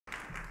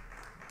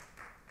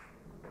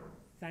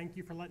Thank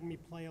you for letting me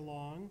play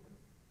along.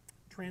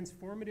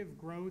 Transformative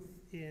growth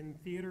in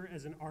theater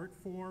as an art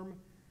form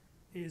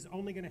is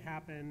only going to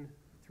happen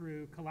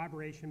through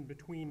collaboration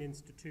between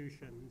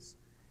institutions.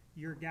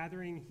 Your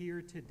gathering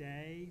here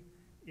today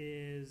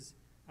is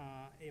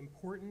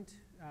important,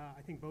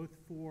 I think, both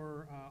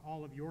for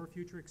all of your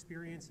future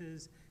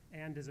experiences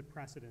and as a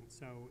precedent,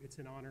 so it's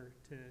an honor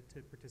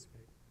to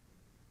participate.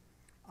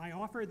 I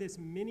offer this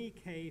mini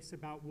case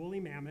about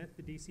Woolly Mammoth,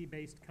 the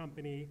DC-based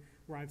company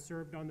where I've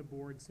served on the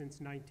board since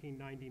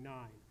 1999.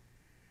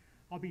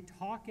 I'll be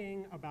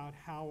talking about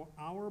how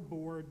our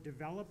board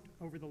developed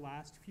over the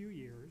last few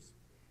years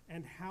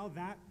and how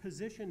that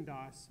positioned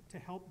us to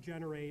help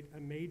generate a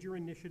major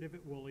initiative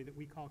at Woolly that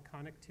we call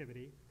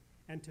Connectivity,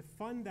 and to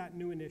fund that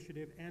new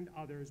initiative and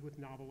others with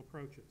novel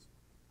approaches.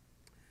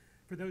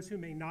 For those who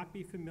may not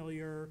be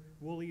familiar,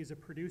 Woolly is a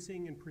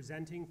producing and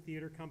presenting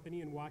theater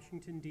company in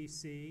Washington,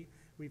 D.C.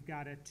 We've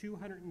got a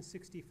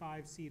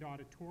 265-seat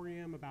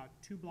auditorium about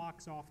 2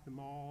 blocks off the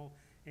mall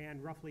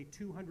and roughly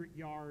 200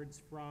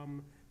 yards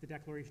from the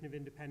Declaration of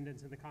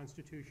Independence and the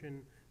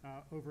Constitution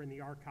over in the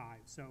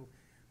archives. So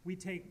we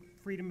take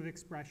freedom of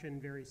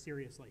expression very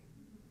seriously.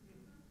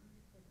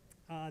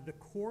 The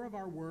core of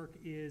our work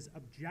is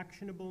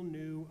objectionable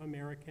new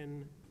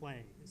American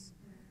plays.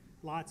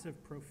 Lots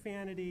of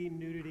profanity,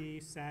 nudity,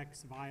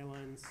 sex,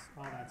 violence,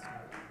 all that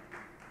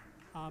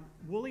stuff.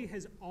 Woolly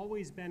has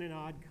always been an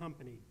odd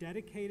company,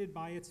 dedicated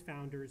by its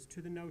founders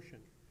to the notion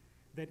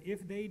that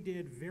if they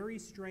did very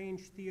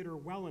strange theater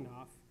well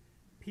enough,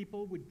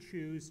 people would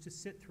choose to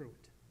sit through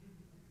it.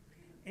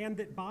 And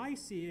that by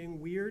seeing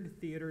weird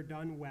theater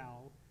done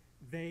well,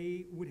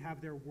 they would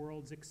have their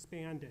worlds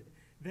expanded,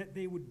 that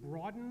they would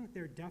broaden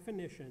their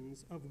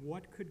definitions of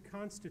what could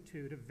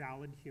constitute a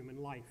valid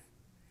human life.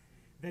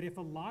 That if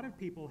a lot of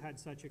people had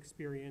such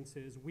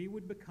experiences, we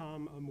would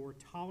become a more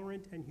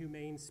tolerant and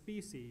humane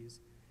species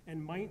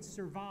and might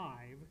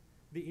survive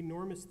the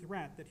enormous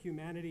threat that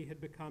humanity had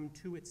become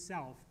to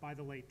itself by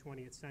the late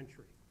 20th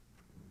century.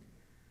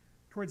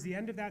 Towards the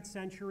end of that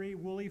century,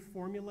 Woolly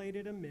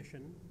formulated a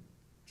mission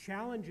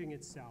challenging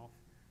itself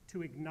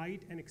to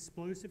ignite an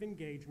explosive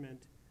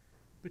engagement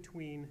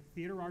between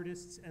theater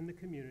artists and the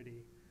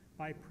community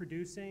by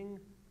producing,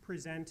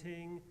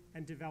 presenting,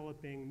 and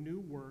developing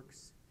new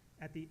works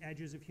at the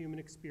edges of human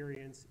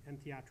experience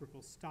and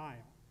theatrical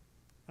style,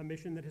 a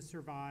mission that has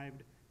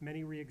survived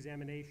many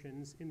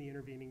re-examinations in the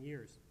intervening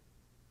years.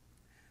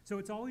 So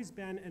it's always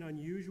been an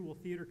unusual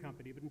theater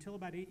company, but until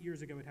about 8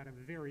 years ago, it had a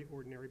very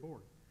ordinary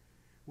board.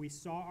 We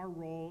saw our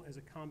role as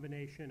a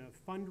combination of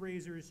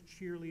fundraisers,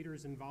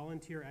 cheerleaders, and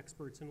volunteer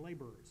experts and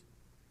laborers.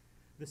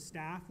 The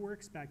staff were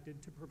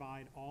expected to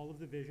provide all of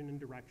the vision and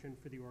direction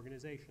for the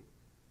organization.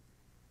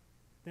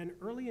 Then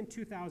early in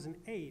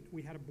 2008,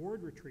 we had a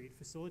board retreat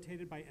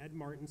facilitated by Ed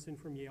Martinson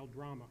from Yale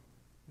Drama.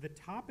 The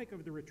topic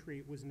of the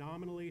retreat was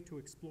nominally to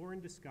explore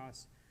and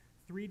discuss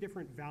 3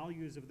 different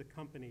values of the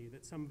company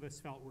that some of us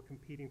felt were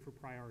competing for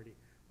priority: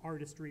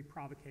 artistry,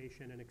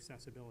 provocation, and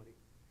accessibility.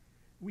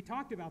 We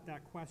talked about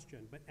that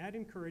question, but Ed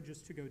encouraged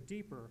us to go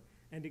deeper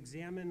and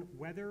examine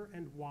whether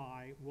and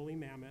why Woolly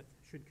Mammoth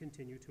should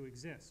continue to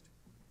exist.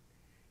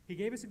 He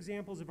gave us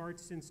examples of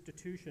arts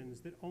institutions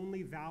that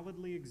only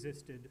validly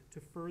existed to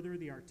further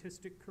the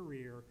artistic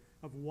career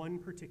of one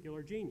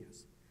particular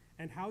genius,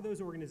 and how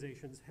those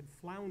organizations had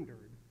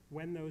floundered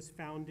when those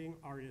founding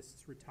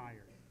artists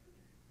retired.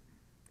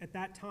 At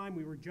that time,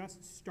 we were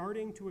just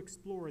starting to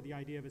explore the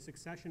idea of a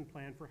succession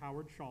plan for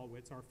Howard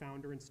Shallwitz, our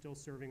founder and still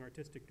serving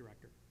artistic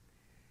director.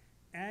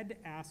 Ed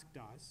asked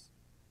us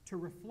to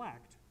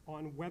reflect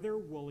on whether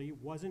Woolly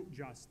wasn't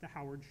just the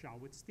Howard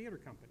Shallwitz Theater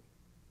Company.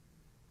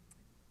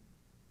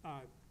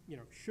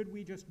 Should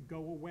we just go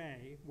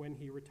away when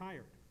he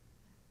retired?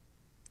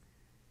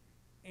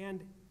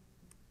 And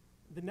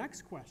the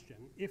next question,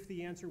 if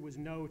the answer was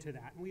no to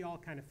that, and we all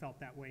kind of felt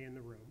that way in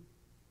the room,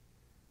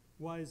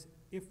 was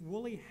if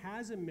Woolly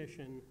has a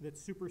mission that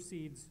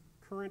supersedes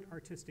current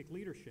artistic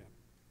leadership,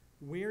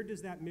 where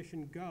does that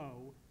mission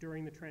go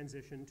during the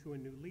transition to a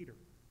new leader?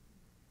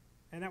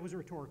 And that was a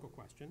rhetorical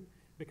question,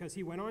 because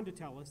he went on to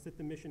tell us that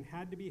the mission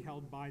had to be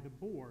held by the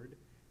board,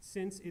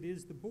 since it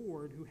is the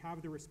board who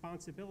have the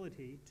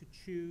responsibility to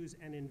choose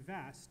and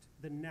invest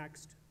the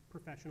next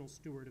professional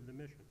steward of the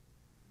mission.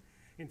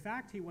 In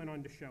fact, he went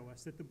on to show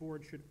us that the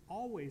board should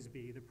always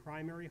be the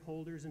primary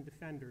holders and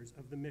defenders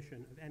of the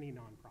mission of any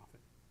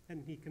nonprofit,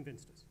 and he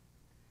convinced us.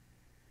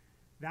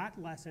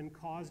 That lesson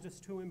caused us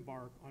to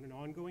embark on an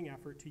ongoing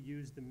effort to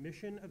use the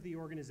mission of the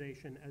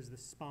organization as the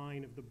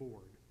spine of the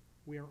board.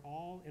 We are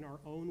all, in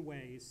our own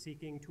ways,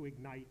 seeking to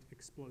ignite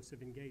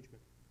explosive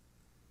engagement.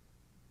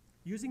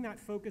 Using that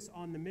focus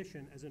on the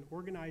mission as an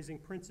organizing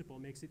principle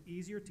makes it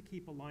easier to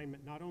keep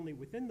alignment not only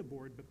within the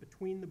board, but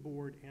between the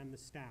board and the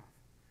staff.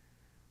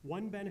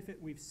 One benefit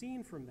we've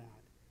seen from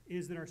that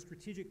is that our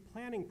strategic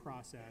planning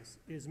process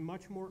is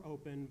much more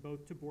open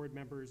both to board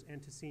members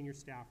and to senior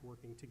staff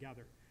working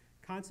together.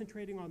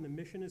 Concentrating on the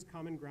mission as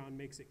common ground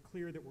makes it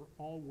clear that we're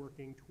all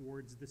working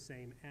towards the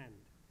same end.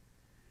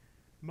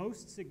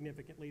 Most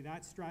significantly,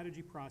 that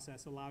strategy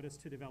process allowed us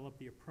to develop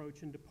the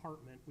approach and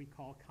department we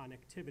call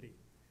connectivity,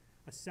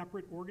 a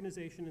separate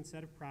organization and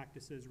set of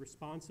practices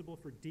responsible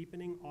for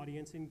deepening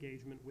audience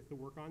engagement with the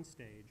work on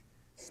stage,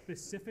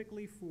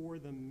 specifically for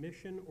the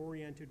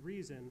mission-oriented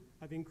reason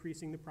of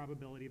increasing the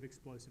probability of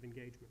explosive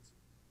engagements.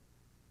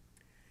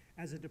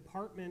 As a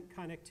department,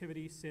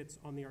 connectivity sits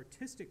on the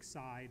artistic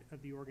side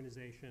of the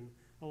organization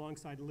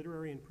alongside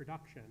literary and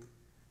production,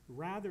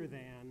 rather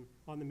than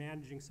on the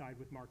managing side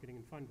with marketing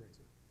and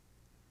fundraising.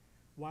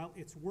 While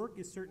its work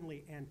is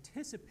certainly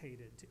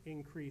anticipated to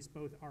increase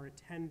both our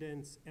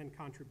attendance and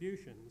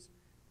contributions,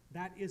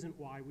 that isn't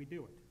why we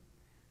do it.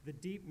 The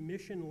deep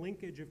mission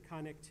linkage of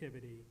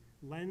connectivity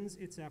lends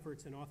its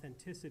efforts and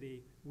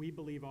authenticity we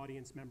believe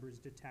audience members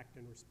detect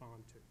and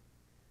respond to.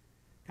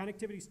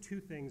 Connectivity is two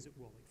things at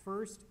Woolly.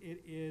 First,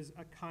 it is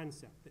a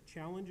concept that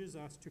challenges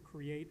us to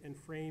create and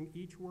frame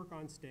each work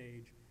on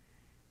stage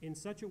in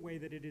such a way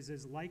that it is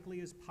as likely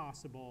as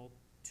possible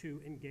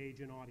to engage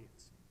an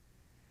audience.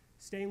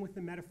 Staying with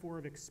the metaphor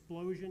of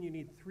explosion, you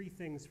need three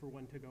things for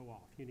one to go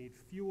off. You need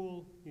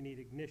fuel, you need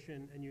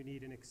ignition, and you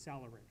need an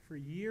accelerant. For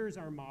years,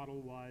 our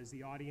model was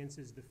the audience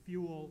is the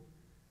fuel,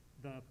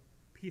 the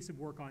piece of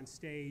work on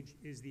stage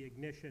is the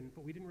ignition,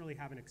 but we didn't really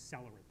have an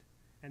accelerant.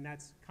 And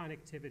that's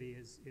connectivity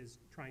is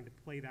trying to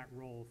play that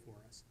role for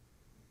us.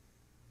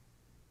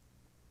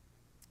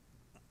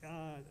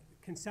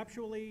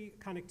 Conceptually,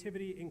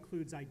 connectivity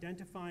includes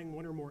identifying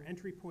one or more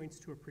entry points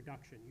to a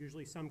production,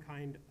 usually some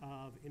kind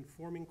of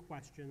informing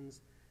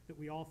questions that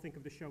we all think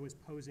of the show as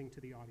posing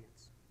to the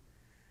audience.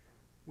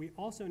 We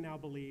also now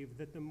believe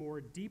that the more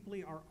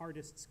deeply our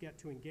artists get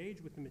to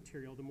engage with the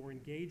material, the more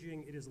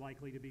engaging it is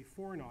likely to be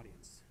for an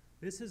audience.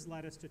 This has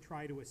led us to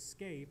try to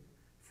escape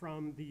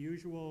from the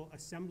usual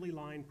assembly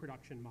line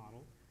production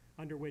model,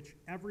 under which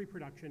every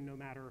production, no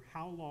matter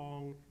how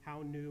long,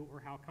 how new,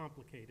 or how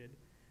complicated,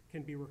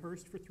 can be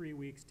rehearsed for 3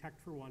 weeks, teched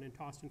for one, and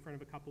tossed in front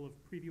of a couple of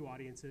preview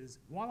audiences.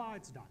 Voila,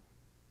 it's done.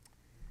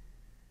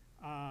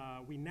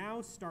 We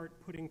now start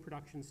putting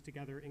productions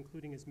together,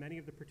 including as many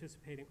of the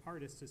participating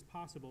artists as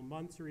possible,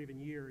 months or even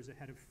years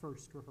ahead of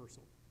first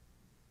rehearsal.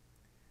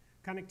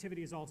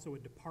 Connectivity is also a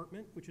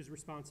department which is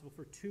responsible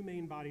for two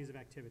main bodies of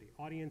activity: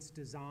 audience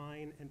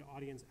design and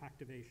audience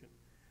activation.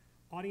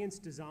 Audience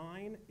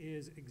design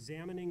is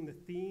examining the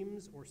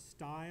themes or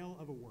style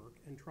of a work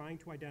and trying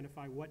to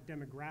identify what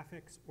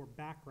demographics or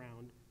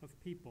background of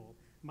people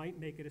might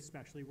make it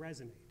especially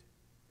resonate.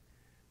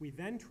 We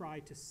then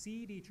try to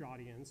seed each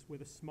audience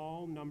with a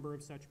small number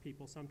of such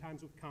people,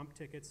 sometimes with comp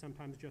tickets,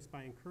 sometimes just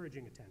by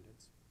encouraging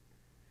attendance.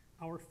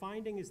 Our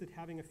finding is that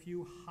having a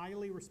few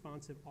highly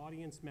responsive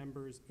audience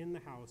members in the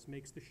house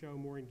makes the show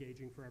more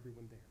engaging for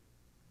everyone there.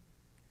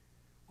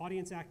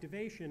 Audience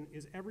activation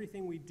is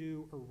everything we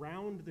do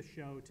around the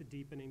show to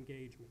deepen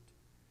engagement.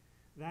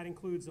 That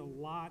includes a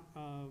lot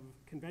of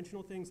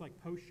conventional things like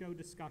post-show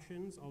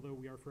discussions, although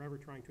we are forever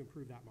trying to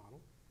improve that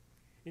model.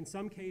 In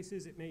some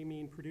cases, it may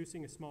mean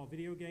producing a small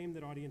video game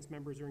that audience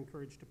members are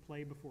encouraged to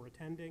play before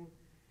attending,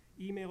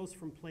 emails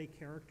from play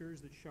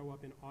characters that show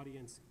up in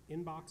audience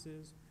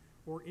inboxes,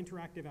 or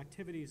interactive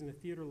activities in the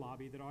theater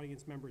lobby that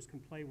audience members can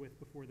play with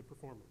before the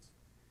performance.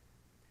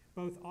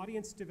 Both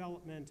audience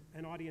development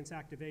and audience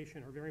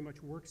activation are very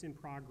much works in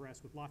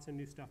progress with lots of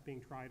new stuff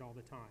being tried all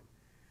the time.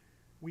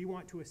 We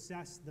want to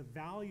assess the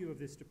value of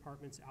this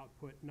department's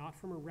output, not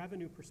from a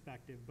revenue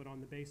perspective, but on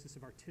the basis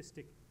of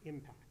artistic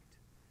impact.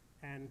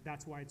 And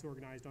that's why it's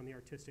organized on the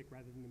artistic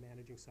rather than the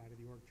managing side of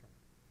the org chart.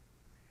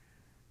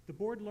 The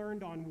board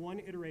learned on one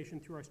iteration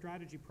through our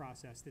strategy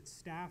process that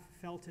staff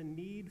felt a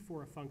need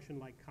for a function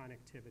like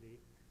connectivity,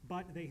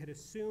 but they had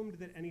assumed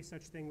that any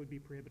such thing would be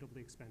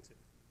prohibitively expensive.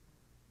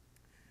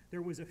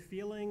 There was a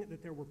feeling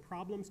that there were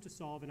problems to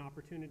solve and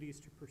opportunities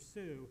to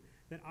pursue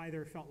that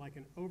either felt like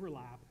an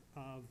overlap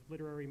of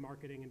literary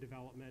marketing and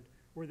development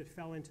or that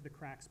fell into the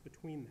cracks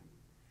between them.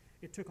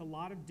 It took a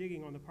lot of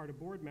digging on the part of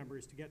board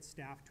members to get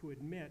staff to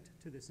admit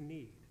to this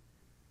need.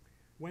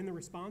 When the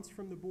response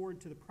from the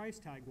board to the price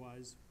tag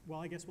was, well,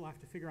 I guess we'll have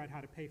to figure out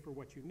how to pay for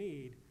what you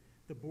need,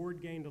 the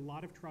board gained a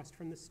lot of trust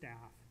from the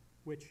staff,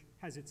 which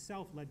has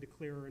itself led to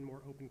clearer and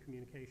more open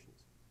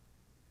communications.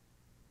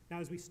 Now,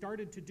 as we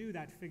started to do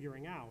that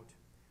figuring out,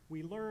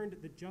 we learned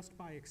that just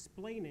by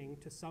explaining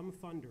to some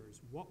funders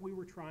what we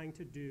were trying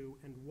to do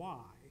and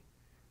why,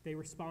 they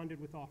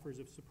responded with offers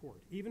of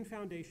support. Even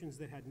foundations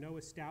that had no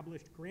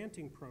established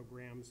granting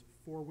programs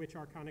for which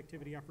our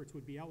connectivity efforts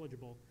would be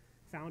eligible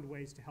found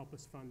ways to help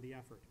us fund the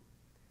effort.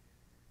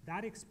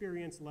 That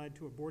experience led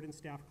to a board and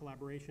staff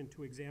collaboration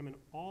to examine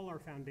all our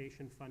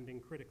foundation funding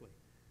critically.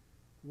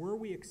 Were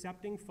we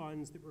accepting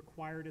funds that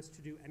required us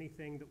to do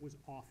anything that was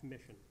off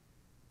mission?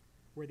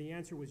 Where the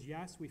answer was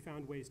yes, we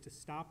found ways to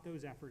stop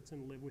those efforts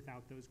and live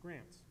without those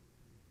grants.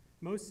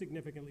 Most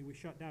significantly, we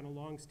shut down a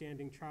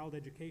long-standing child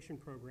education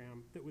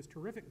program that was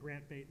terrific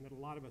grant bait and that a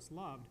lot of us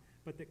loved,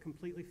 but that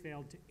completely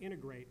failed to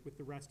integrate with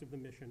the rest of the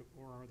mission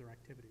or our other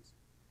activities.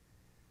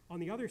 On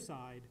the other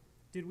side,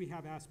 did we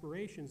have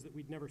aspirations that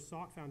we'd never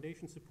sought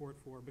foundation support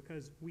for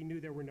because we knew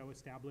there were no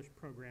established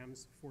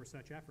programs for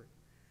such effort?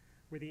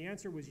 Where the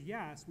answer was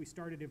yes, we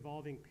started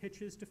evolving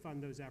pitches to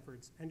fund those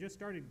efforts and just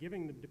started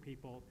giving them to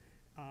people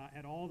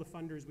at all the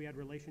funders we had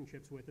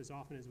relationships with as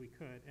often as we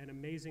could, and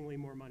amazingly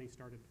more money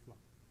started to flow.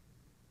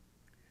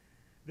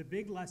 The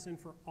big lesson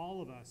for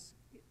all of us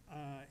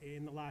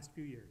in the last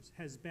few years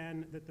has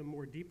been that the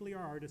more deeply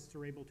our artists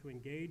are able to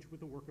engage with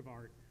the work of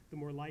art, the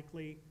more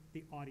likely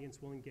the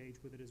audience will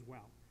engage with it as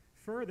well.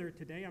 Further,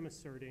 today I'm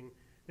asserting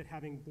that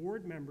having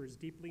board members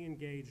deeply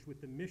engaged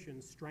with the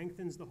mission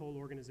strengthens the whole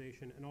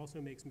organization and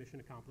also makes mission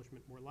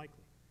accomplishment more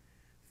likely.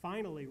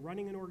 Finally,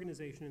 running an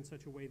organization in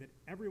such a way that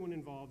everyone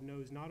involved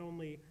knows not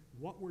only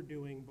what we're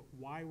doing, but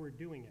why we're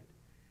doing it,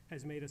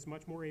 has made us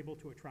much more able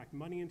to attract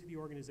money into the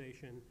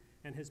organization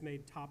and has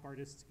made top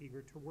artists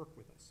eager to work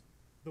with us.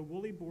 The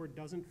Woolly Board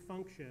doesn't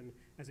function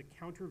as a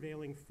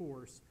countervailing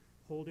force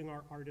holding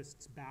our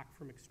artists back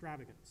from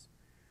extravagance.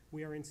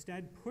 We are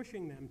instead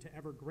pushing them to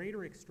ever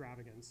greater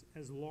extravagance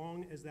as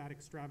long as that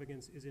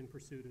extravagance is in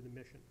pursuit of the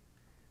mission.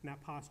 And that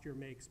posture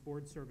makes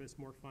board service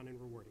more fun and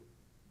rewarding.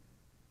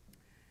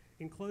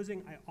 In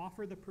closing, I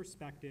offer the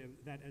perspective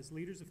that as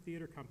leaders of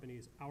theater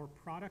companies, our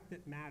product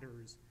that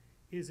matters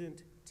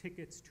isn't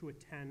tickets to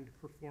attend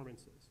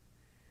performances.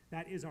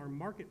 That is our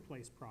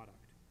marketplace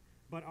product,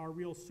 but our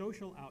real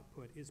social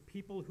output is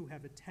people who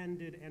have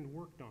attended and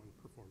worked on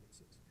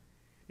performances.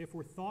 If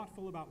we're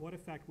thoughtful about what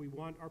effect we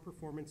want our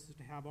performances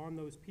to have on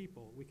those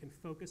people, we can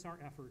focus our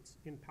efforts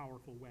in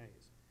powerful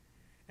ways.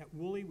 At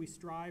Woolly, we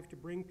strive to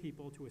bring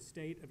people to a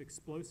state of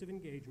explosive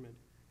engagement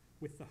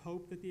with the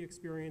hope that the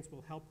experience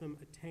will help them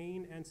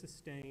attain and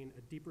sustain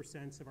a deeper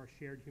sense of our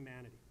shared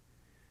humanity.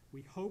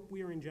 We hope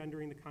we are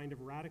engendering the kind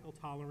of radical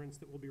tolerance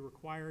that will be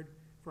required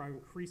for our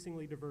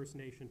increasingly diverse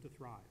nation to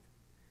thrive.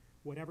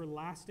 Whatever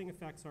lasting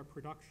effects our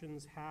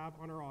productions have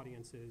on our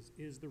audiences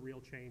is the real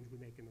change we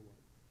make in the world.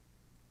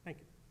 Thank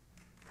you.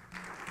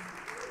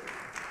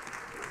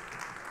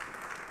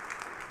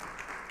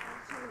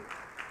 Actually,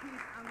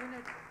 Pete,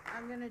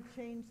 I'm gonna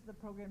change the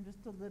program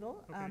just a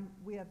little. Okay.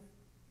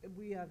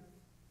 We have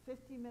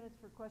 15 minutes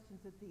for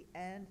questions at the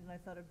end, and I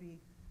thought it'd be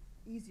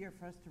easier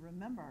for us to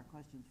remember our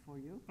questions for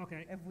you.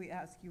 Okay. If we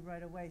ask you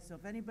right away. So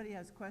if anybody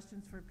has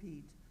questions for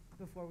Pete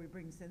before we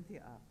bring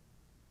Cynthia up.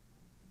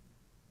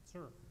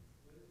 Sir.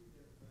 What is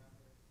your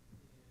demographic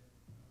and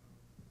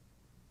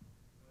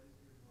what is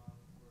your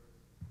model for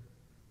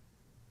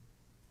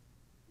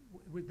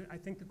subscriptions? I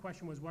think the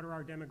question was, what are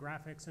our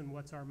demographics and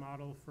what's our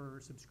model for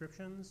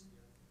subscriptions?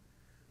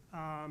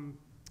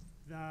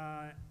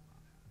 Yeah.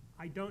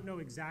 I don't know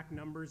exact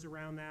numbers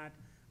around that.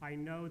 I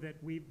know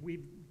that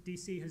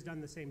DC has done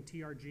the same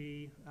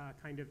TRG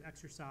kind of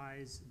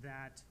exercise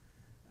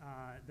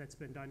that's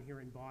been done here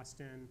in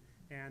Boston,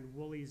 and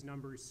Woolly's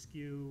numbers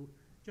skew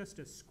just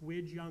a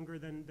squidge younger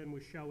than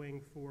was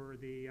showing for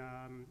the,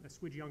 a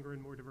squidge younger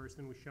and more diverse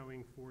than was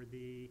showing for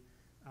the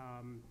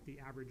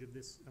average of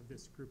this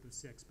group of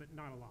 6, but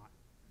not a lot.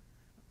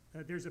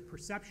 There's a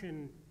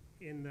perception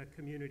in the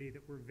community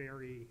that we're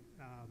very,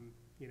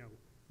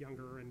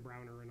 younger and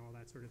browner and all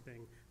that sort of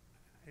thing.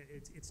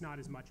 It's not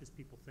as much as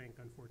people think,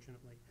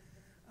 unfortunately.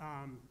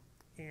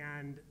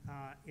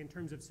 In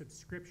terms of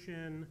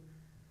subscription,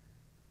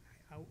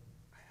 I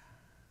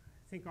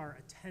think our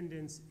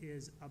attendance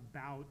is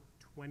about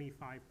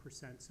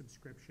 25%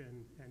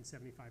 subscription and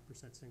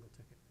 75% single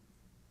ticket.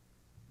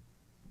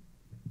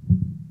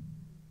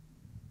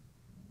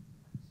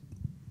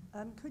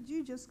 Could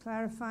you just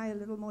clarify a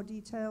little more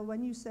detail?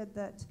 When you said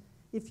that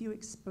if you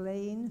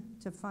explain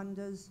to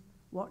funders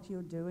what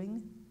you're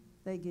doing,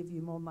 they give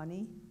you more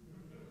money?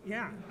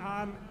 Yeah,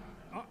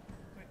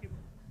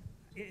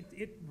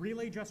 it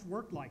really just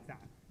worked like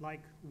that.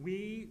 Like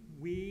we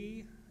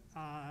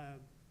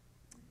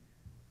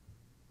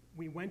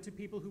went to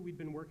people who we'd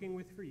been working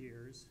with for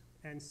years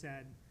and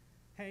said,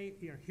 hey,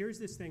 here's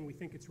this thing, we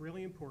think it's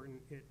really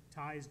important, it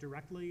ties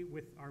directly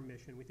with our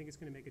mission, we think it's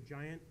going to make a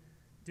giant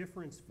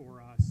difference for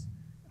us.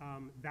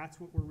 That's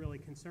what we're really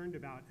concerned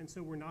about, and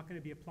so we're not going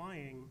to be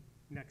applying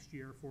next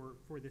year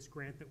for this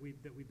grant that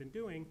we've been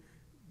doing,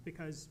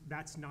 because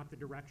that's not the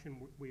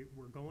direction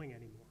we're going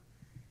anymore.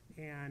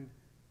 And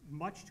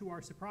much to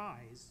our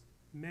surprise,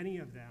 many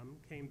of them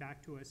came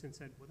back to us and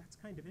said, well, that's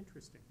kind of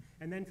interesting.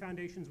 And then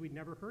foundations we'd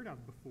never heard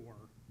of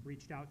before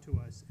reached out to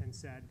us and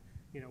said,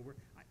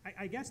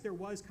 I guess there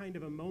was kind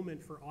of a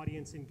moment for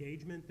audience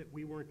engagement that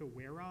we weren't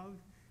aware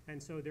of,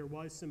 and so there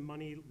was some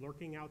money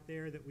lurking out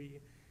there that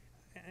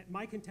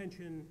my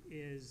contention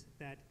is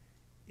that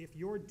if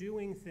you're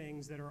doing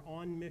things that are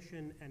on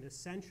mission and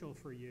essential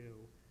for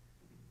you,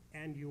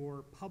 and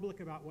you're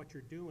public about what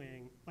you're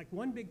doing, like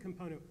one big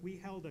component, we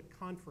held a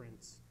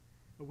conference,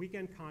 a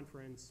weekend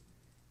conference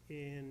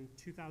in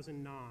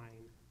 2009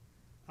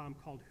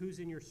 called Who's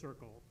in Your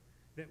Circle,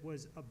 that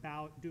was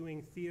about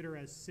doing theater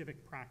as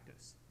civic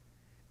practice.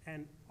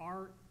 And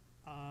our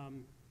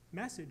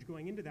message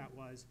going into that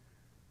was,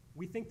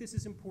 we think this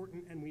is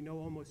important and we know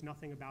almost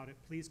nothing about it.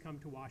 Please come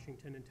to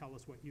Washington and tell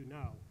us what you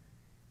know.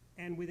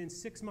 And within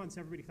 6 months,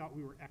 everybody thought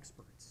we were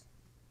experts.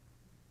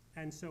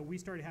 And so we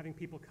started having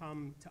people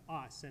come to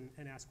us and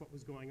ask what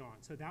was going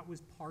on. So that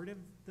was part of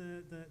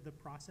the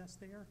process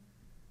there.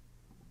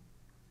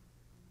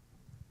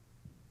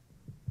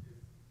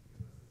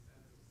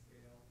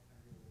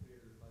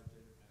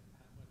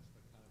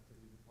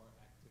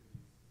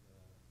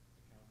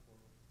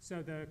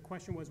 So the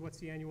question was, what's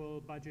the annual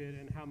budget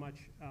and how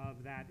much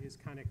of that is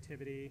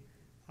connectivity?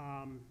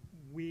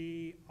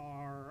 We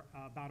are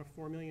about a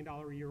 $4 million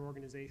a year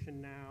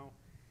organization now,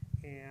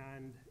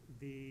 and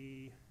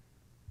the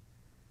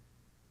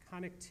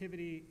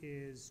connectivity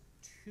is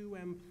 2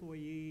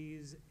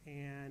 employees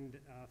and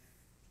a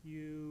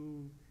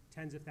few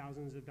tens of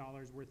thousands of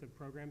dollars worth of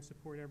program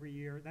support every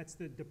year. That's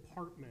the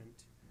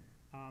department.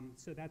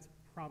 So that's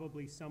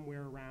probably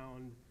somewhere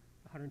around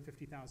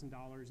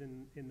 $150,000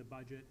 in the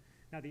budget.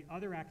 Now, the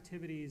other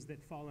activities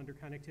that fall under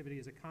connectivity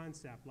as a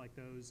concept, like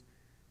those,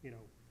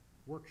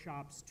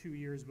 workshops 2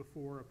 years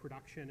before a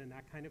production and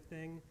that kind of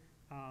thing,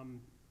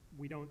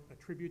 we don't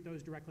attribute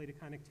those directly to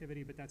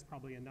connectivity, but that's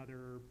probably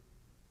another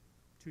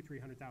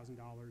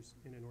 $200,000–300,000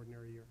 in an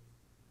ordinary year.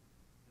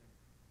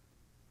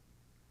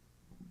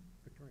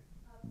 Victoria.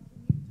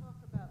 Can you talk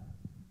about,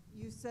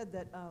 you said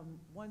that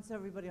once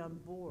everybody on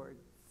board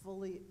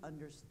fully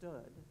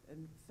understood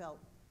and felt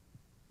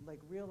like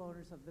real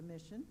owners of the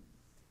mission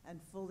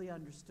and fully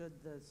understood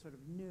the sort of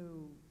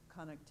new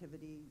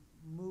connectivity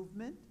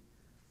movement,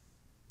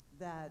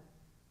 that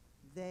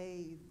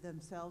they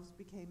themselves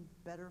became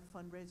better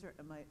fundraiser.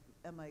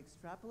 Am I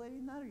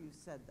extrapolating that, or you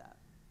said that?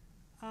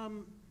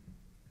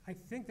 I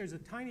think there's a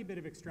tiny bit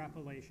of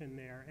extrapolation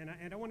there, and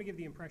I don't want to give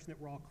the impression that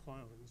we're all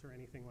clones or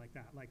anything like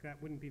that. Like,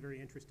 that wouldn't be very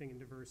interesting and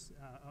diverse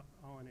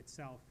all in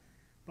itself.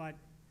 But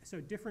so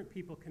different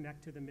people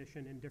connect to the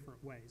mission in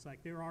different ways.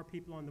 Like, there are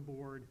people on the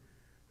board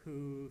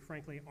who,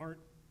 frankly, aren't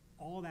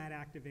all that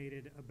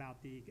activated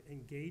about the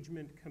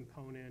engagement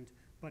component,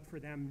 but for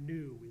them,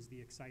 new is the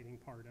exciting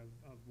part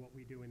of what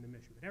we do in the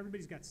mission. But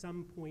everybody's got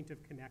some point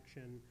of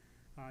connection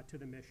to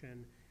the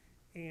mission.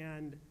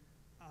 And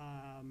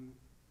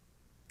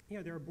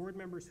there are board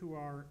members who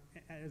are,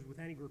 as with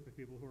any group of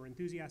people, who are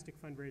enthusiastic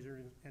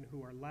fundraisers and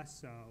who are less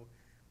so.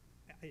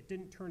 It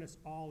didn't turn us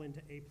all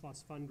into A+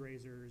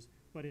 fundraisers,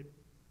 but it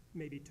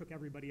maybe took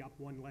everybody up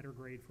 1 letter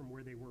grade from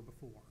where they were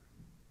before.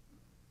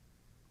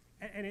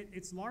 And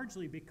it's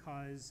largely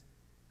because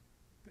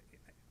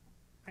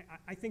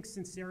I think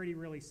sincerity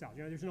really sells.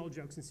 There's an old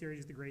joke, sincerity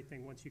is the great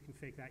thing. Once you can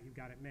fake that, you've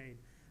got it made.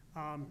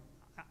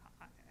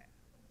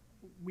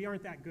 We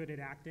aren't that good at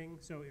acting,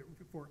 so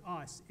for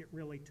us, it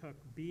really took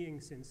being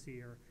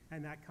sincere,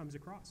 and that comes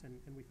across,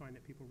 and we find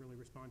that people really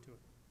respond to it.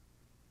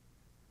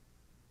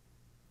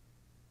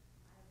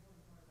 I have one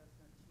more that's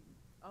not cheating.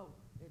 Oh,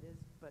 it is,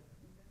 but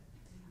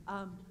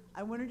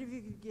I wondered if you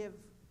could give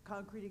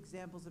concrete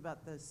examples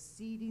about the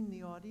seeding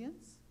the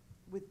audience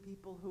with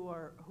people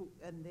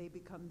and they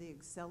become the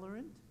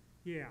accelerant.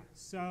 Yeah,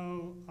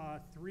 so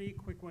 3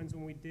 quick ones.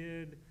 When we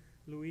did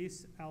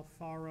Luis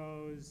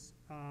Alfaro's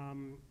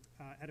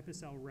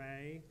Oedipus El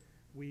Rey,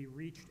 we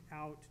reached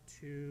out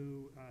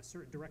to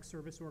direct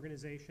service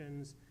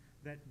organizations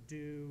that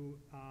do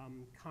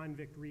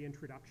convict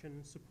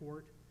reintroduction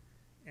support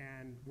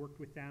and worked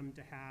with them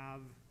to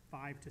have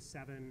 5 to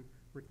 7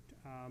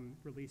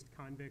 released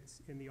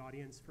convicts in the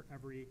audience for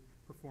every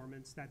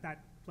performance.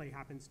 That play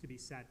happens to be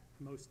set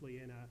mostly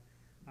in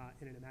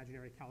an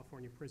imaginary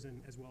California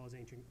prison, as well as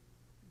ancient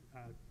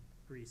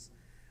Greece.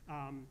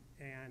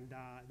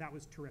 That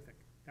was terrific.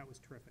 That was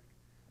terrific.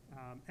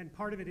 And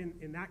part of it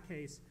in that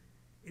case,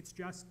 it's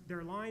just, there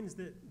are lines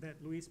that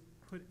Luis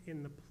put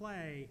in the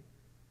play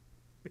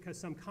because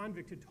some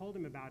convict had told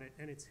him about it,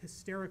 and it's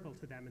hysterical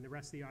to them, and the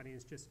rest of the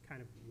audience just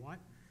kind of, what?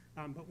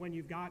 But when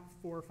you've got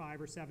 4 or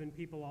 5 or 7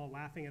 people all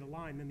laughing at a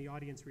line, then the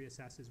audience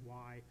reassesses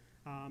why.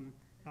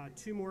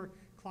 2 more.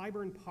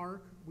 Clyburn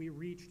Park, we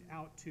reached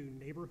out to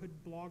neighborhood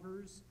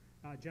bloggers.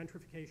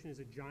 Gentrification is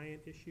a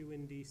giant issue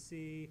in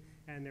DC,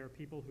 and there are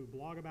people who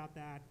blog about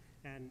that,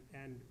 and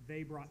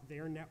they brought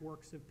their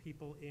networks of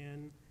people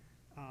in.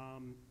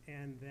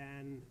 And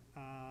then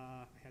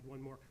I had one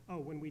more. Oh,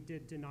 when we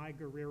did Denai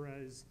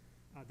Guerrera's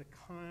The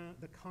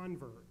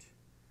Convert,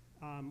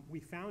 we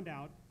found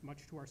out,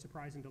 much to our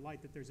surprise and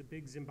delight, that there's a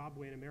big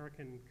Zimbabwean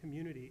American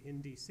community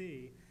in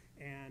DC,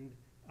 and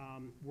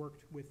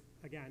worked with,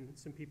 again,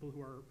 some people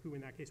who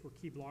in that case were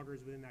key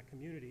bloggers within that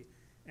community,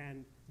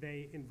 and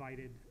they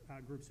invited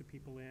groups of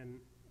people in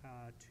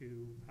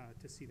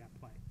to see that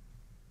play.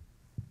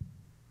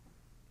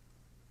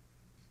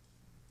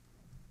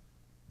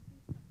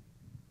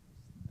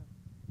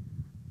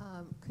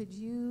 Could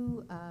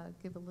you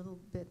give a little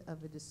bit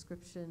of a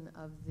description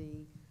of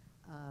the,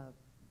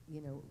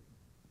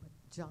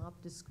 job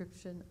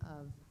description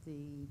of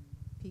the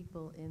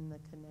people in the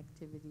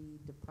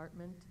connectivity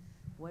department?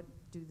 What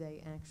do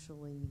they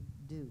actually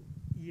do?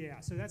 Yeah,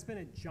 so that's been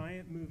a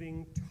giant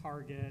moving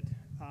target.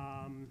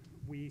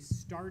 We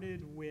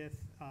started with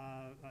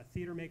a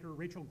theater maker,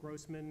 Rachel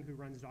Grossman, who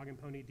runs Dog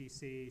and Pony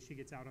DC. She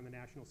gets out on the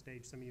national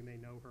stage. Some of you may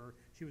know her.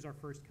 She was our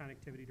first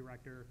connectivity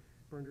director,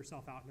 burned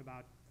herself out in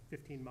about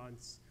 15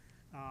 months.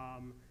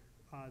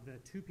 The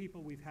 2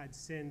 people we've had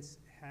since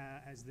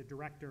as the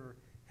director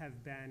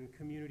have been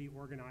community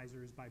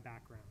organizers by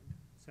background.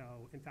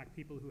 So, in fact,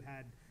 people who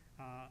had,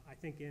 I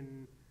think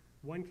in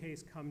one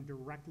case, come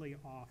directly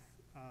off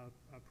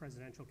a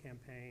presidential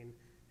campaign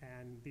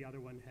and the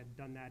other one had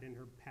done that in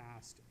her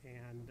past,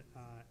 and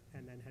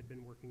then had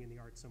been working in the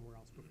arts somewhere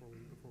else before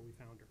we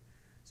found her.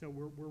 So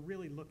we're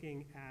really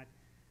looking at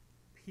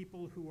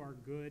people who are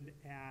good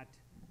at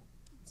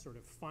sort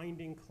of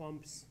finding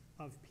clumps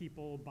of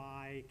people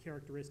by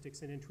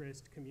characteristics and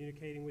interest,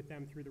 communicating with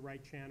them through the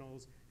right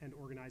channels, and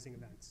organizing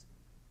events.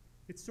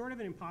 It's sort of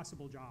an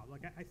impossible job.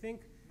 Like, I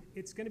think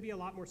it's going to be a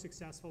lot more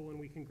successful when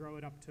we can grow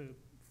it up to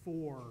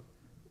 4,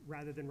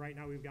 rather than right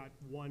now we've got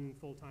 1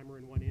 full-timer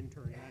and 1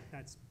 intern.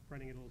 That's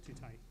running it a little too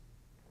tight.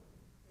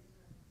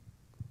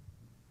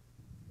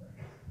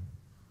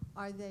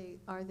 Are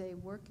they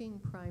working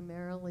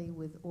primarily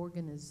with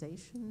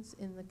organizations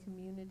in the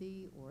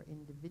community or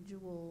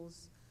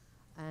individuals?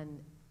 And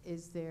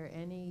is there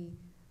any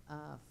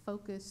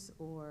focus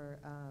or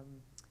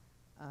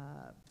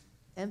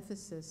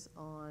emphasis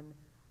on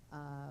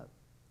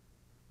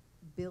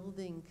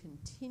building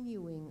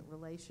continuing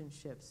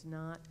relationships,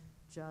 not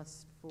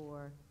just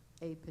for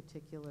a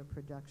particular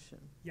production?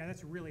 Yeah,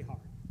 that's really hard.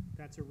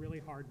 That's a really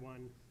hard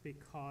one,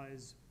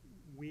 because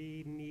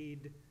we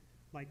need,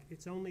 like,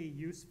 it's only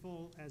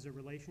useful as a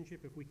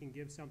relationship if we can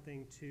give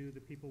something to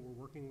the people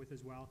we're working with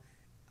as well.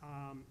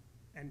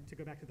 And to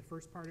go back to the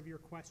first part of your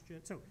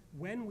question, so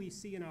when we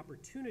see an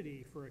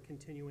opportunity for a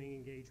continuing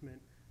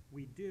engagement,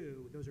 we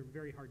do. Those are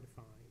very hard to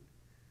find.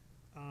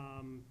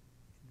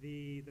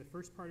 The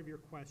first part of your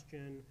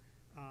question,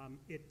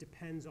 it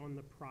depends on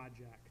the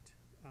project.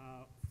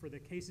 For the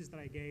cases that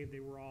I gave, they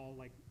were all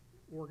like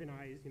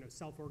organized,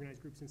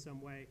 self-organized groups in some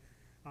way.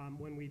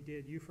 When we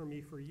did You for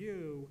Me for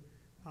You,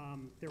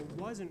 there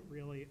wasn't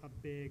really a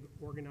big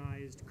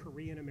organized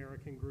Korean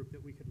American group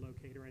that we could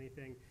locate or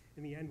anything.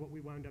 In the end, what we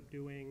wound up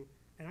doing,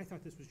 and I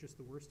thought this was just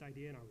the worst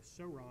idea, and I was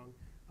so wrong,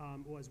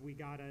 was we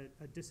got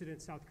a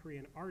dissident South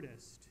Korean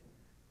artist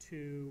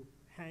to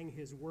hang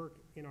his work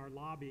in our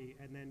lobby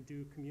and then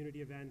do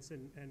community events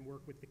and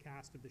work with the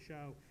cast of the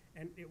show,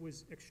 and it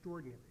was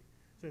extraordinary.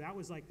 So that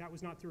was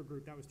not through a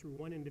group, that was through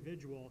one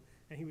individual,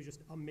 and he was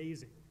just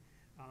amazing.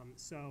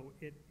 So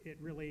it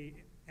really,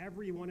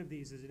 every one of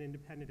these is an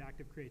independent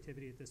act of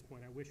creativity at this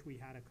point. I wish we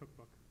had a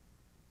cookbook.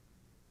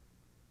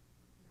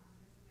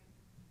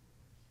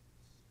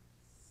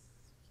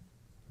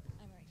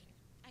 I'm right here.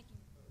 I can.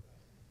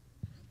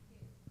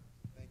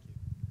 Thank you.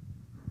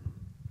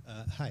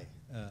 Hi,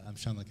 I'm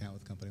Sean LeCount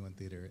with Company One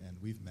Theater, and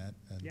we've met,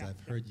 and Yeah,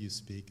 I've heard you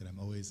speak, and I'm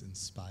always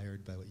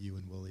inspired by what you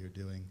and Wooly are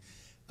doing.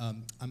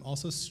 I'm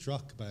also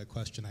struck by a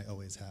question I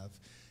always have,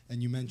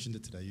 and you mentioned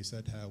it today. You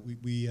said how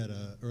we at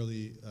an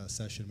early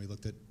session, we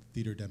looked at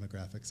theater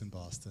demographics in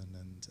Boston,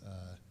 and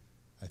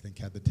I think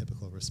had the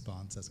typical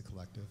response as a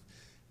collective.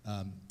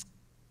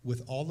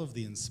 With all of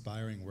the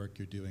inspiring work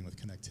you're doing with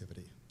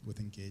connectivity,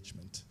 with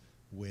engagement,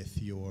 with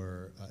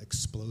your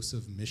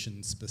explosive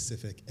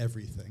mission-specific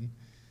everything,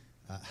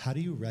 how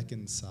do you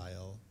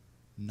reconcile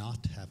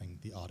not having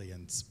the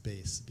audience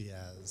base be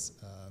as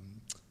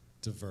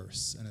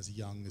diverse and as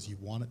young as you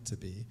want it to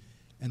be?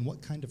 And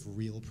what kind of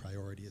real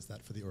priority is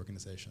that for the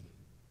organization?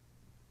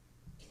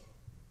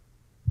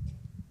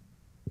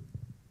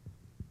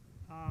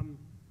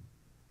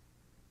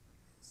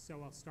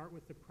 So I'll start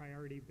with the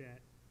priority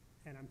bit,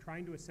 and I'm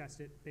trying to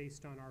assess it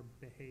based on our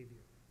behavior.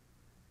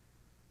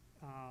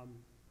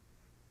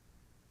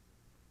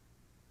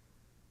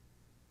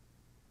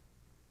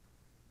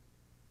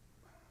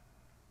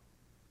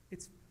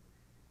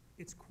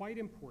 It's quite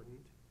important.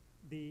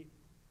 The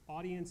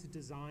audience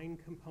design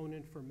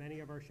component for many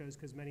of our shows,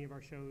 because many of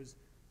our shows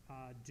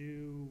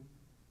do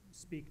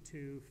speak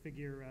to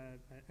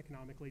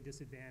economically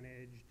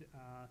disadvantaged,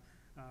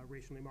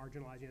 racially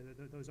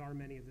marginalized. Those are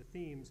many of the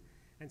themes.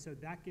 And so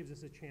that gives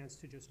us a chance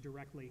to just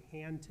directly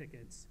hand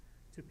tickets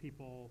to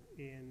people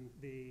in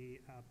the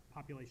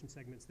population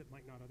segments that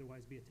might not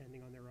otherwise be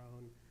attending on their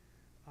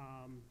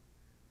own.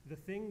 The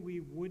thing we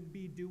would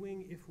be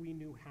doing if we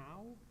knew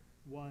how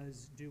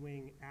was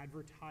doing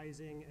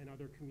advertising and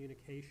other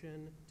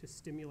communication to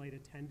stimulate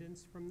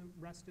attendance from the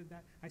rest of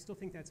that. I still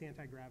think that's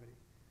anti-gravity.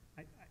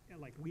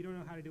 Like, we don't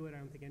know how to do it. I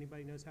don't think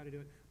anybody knows how to do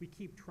it. We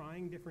keep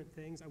trying different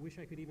things. I wish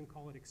I could even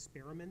call it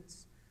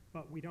experiments,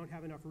 but we don't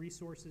have enough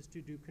resources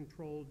to do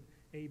controlled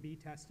A/B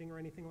testing or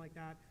anything like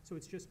that. So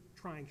it's just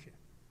trying shit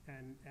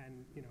and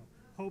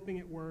hoping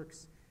it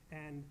works.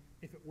 And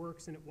if it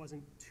works and it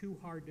wasn't too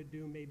hard to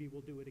do, maybe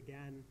we'll do it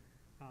again.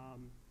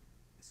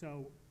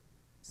 So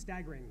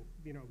staggering,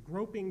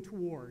 groping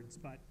towards,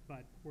 but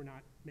we're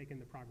not making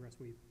the progress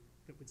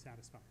that would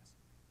satisfy us.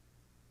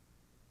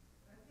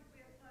 I think we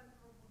have time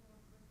for one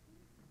more question.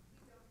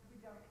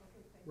 We don't.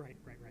 Okay, thank you. Right.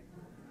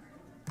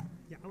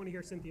 Yeah, I want to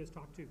hear Cynthia's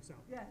talk too, so.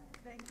 Yes,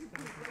 thank you,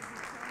 Pete. Thank you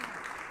so much.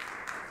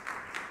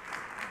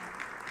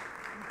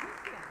 And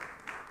Cynthia,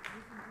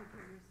 you can take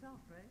care of yourself,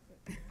 right?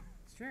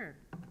 Sure.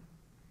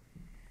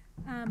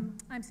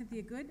 I'm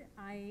Cynthia Good.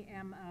 I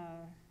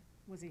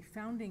was a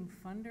founding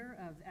funder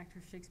of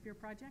Actors Shakespeare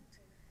Project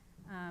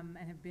and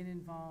have been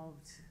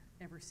involved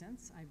ever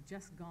since. I've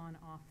just gone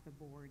off the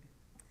board,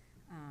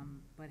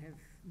 but have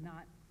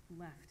not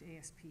left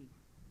ASP.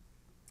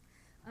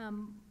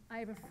 I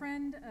have a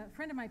friend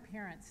of my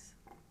parents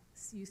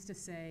used to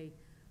say,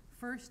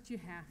 first you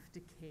have to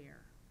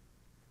care.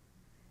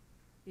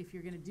 If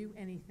you're going to do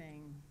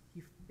anything,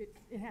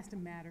 it has to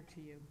matter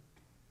to you.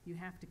 You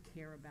have to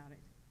care about it.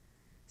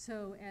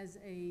 So as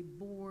a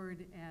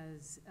board,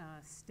 as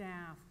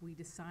staff, we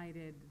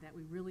decided that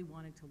we really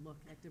wanted to look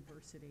at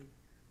diversity,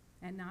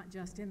 and not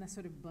just in the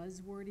sort of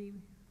buzzwordy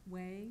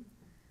way,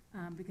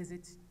 because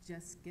it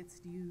just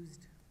gets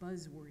used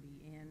buzzwordy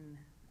in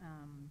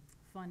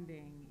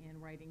funding, in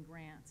writing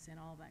grants, and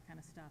all that kind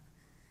of stuff,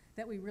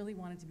 that we really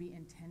wanted to be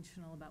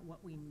intentional about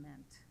what we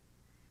meant.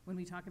 When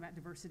we talk about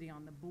diversity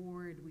on the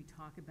board, we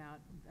talk about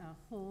a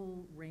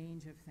whole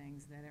range of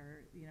things that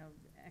are,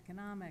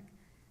 economic,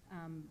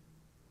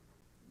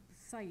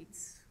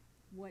 sites,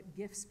 what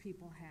gifts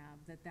people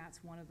have,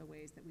 that's one of the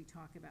ways that we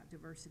talk about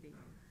diversity.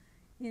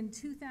 In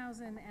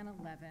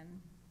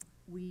 2011,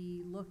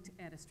 we looked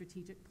at a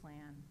strategic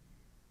plan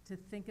to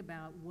think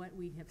about what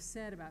we have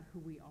said about who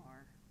we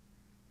are.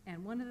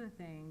 And one of the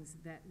things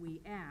that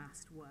we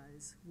asked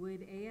was,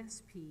 would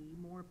ASP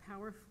more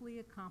powerfully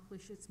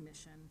accomplish its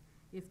mission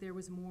if there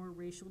was more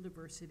racial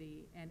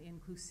diversity and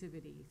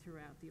inclusivity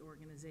throughout the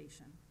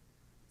organization?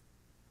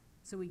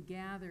 So we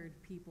gathered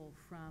people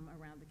from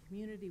around the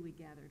community, we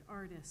gathered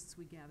artists,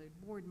 we gathered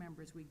board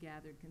members, we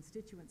gathered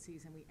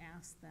constituencies, and we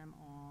asked them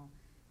all,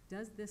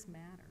 does this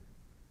matter?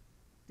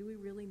 Do we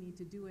really need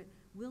to do it?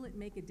 Will it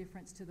make a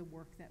difference to the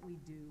work that we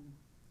do,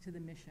 to the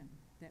mission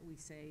that we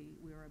say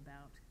we're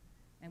about?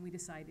 And we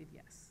decided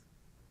yes,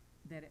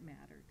 that it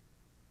mattered,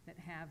 that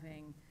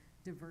having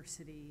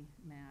diversity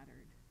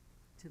mattered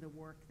to the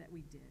work that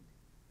we did.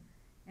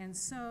 And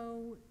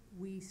so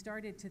we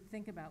started to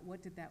think about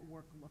what did that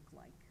work look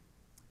like.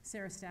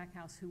 Sarah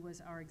Stackhouse, who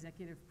was our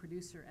executive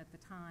producer at the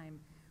time,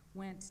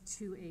 went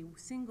to a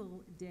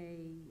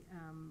single-day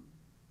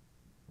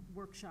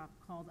workshop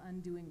called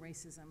Undoing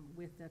Racism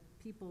with the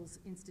People's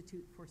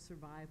Institute for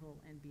Survival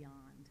and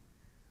Beyond.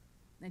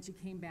 And she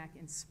came back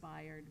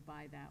inspired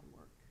by that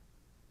work.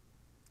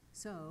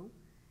 So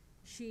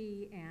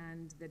she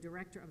and the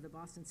director of the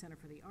Boston Center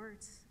for the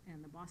Arts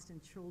and the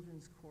Boston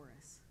Children's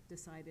Chorus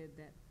decided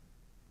that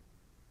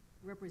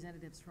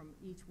representatives from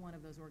each one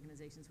of those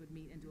organizations would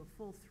meet and do a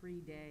full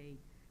 3-day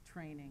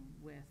training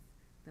with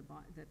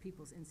the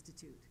People's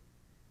Institute.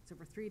 So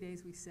for 3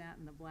 days we sat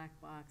in the black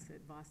box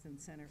at Boston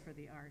Center for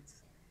the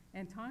Arts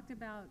and talked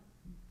about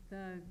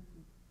the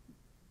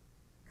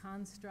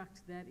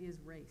construct that is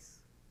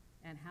race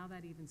and how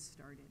that even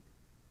started.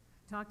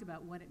 Talked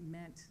about what it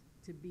meant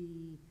to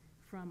be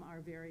from our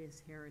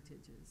various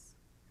heritages.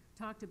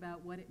 Talked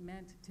about what it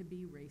meant to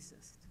be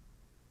racist.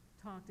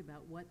 Talked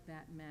about what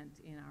that meant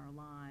in our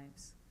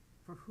lives,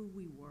 for who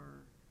we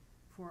were,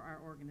 for our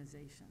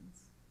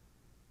organizations.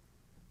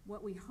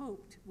 What we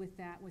hoped with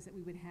that was that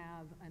we would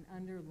have an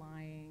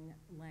underlying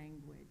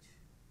language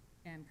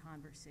and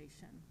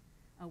conversation,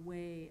 a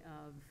way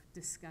of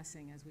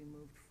discussing as we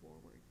moved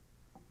forward.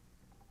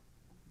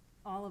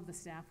 All of the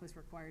staff was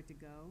required to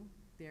go.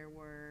 There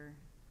were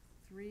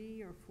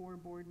 3 or 4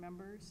 board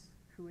members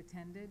who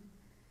attended.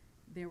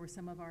 There were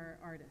some of our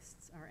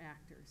artists, our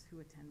actors, who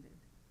attended.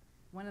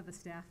 One of the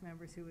staff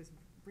members who was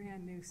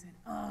brand new said,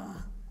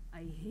 "Oh,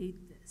 I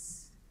hate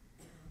this."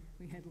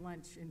 We had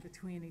lunch in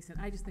between. He said,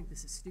 "I just think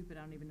this is stupid.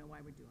 I don't even know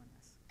why we're doing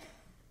this."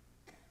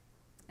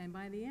 And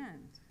by the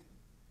end,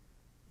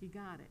 he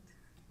got it.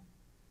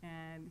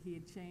 And he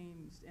had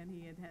changed, and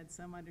he had had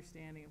some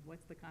understanding of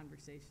what's the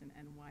conversation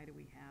and why do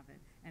we have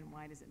it, and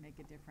why does it make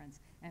a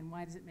difference, and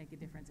why does it make a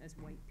difference as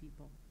white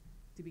people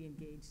to be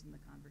engaged in the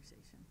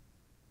conversation?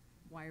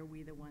 Why are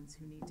we the ones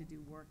who need to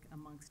do work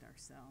amongst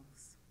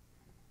ourselves?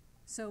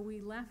 So we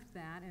left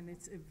that, and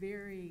it's a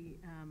very,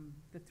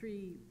 the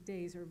 3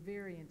 days are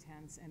very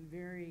intense and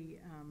very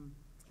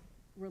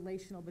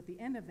relational, but the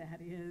end of that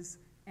is,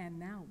 and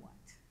now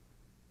what?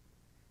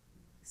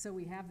 So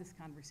we have this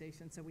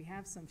conversation, so we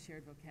have some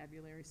shared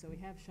vocabulary, so we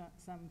have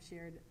some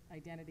shared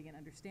identity and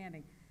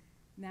understanding.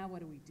 Now what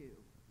do we do?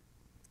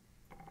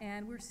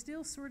 And we're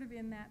still sort of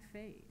in that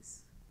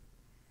phase.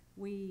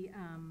 We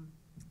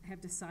have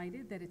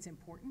decided that it's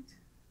important.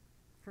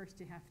 First,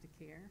 you have to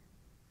care.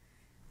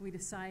 We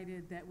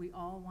decided that we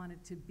all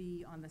wanted to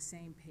be on the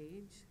same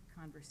page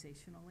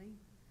conversationally,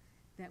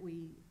 that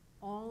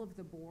all of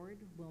the board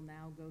will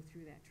now go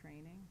through that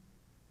training.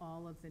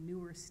 All of the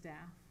newer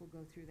staff will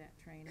go through that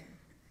training.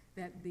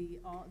 That we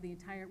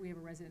have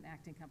a resident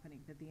acting company,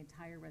 that the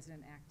entire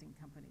resident acting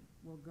company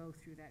will go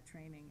through that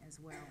training as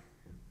well.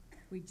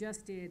 We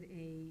just did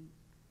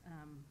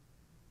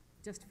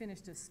just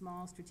finished a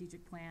small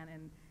strategic plan,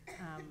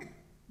 and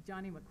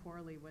Johnny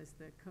McCorley was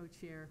the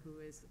co-chair, who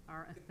is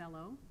our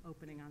Othello,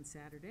 opening on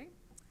Saturday.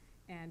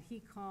 And he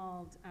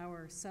called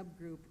our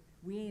subgroup,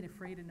 "We Ain't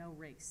Afraid of No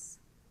Race."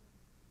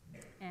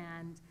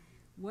 And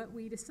what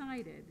we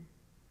decided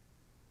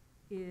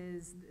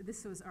is,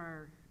 this was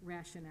our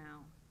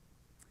rationale.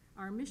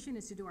 Our mission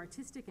is to do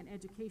artistic and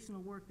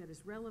educational work that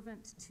is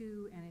relevant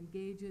to and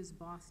engages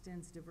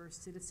Boston's diverse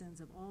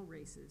citizens of all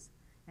races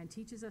and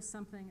teaches us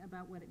something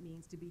about what it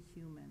means to be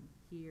human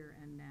here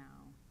and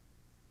now.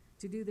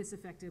 To do this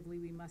effectively,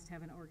 we must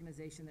have an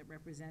organization that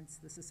represents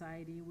the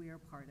society we are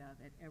part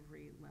of at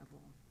every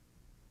level.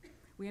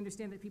 We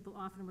understand that people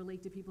often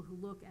relate to people who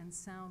look and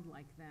sound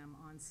like them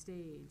on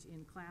stage,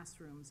 in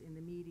classrooms, in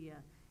the media,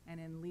 and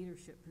in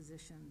leadership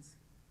positions.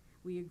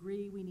 We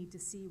agree we need to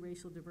see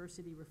racial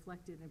diversity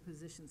reflected in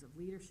positions of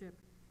leadership,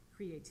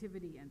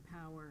 creativity, and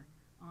power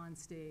on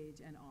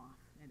stage and off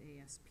at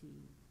ASP.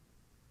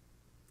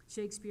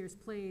 Shakespeare's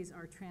plays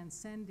are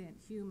transcendent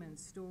human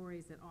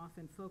stories that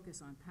often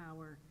focus on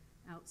power,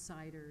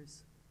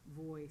 outsiders,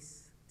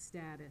 voice,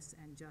 status,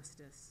 and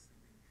justice.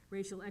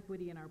 Racial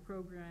equity in our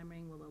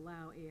programming will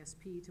allow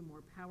ASP to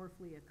more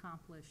powerfully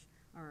accomplish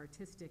our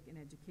artistic and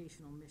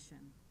educational mission.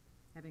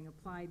 Having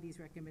applied these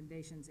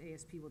recommendations,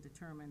 ASP will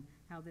determine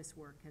how this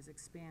work has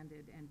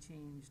expanded and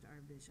changed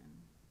our vision.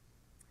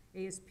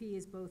 ASP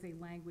is both a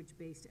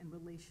language-based and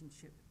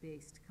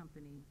relationship-based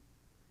company.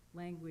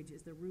 Language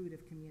is the root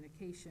of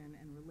communication,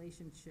 and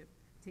relationship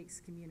takes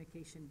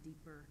communication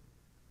deeper.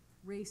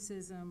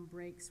 Racism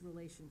breaks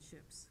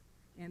relationships,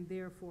 and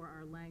therefore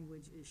our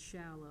language is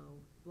shallow,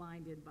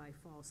 blinded by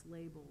false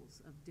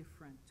labels of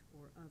different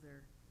or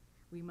other.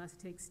 We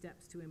must take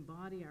steps to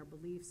embody our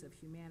beliefs of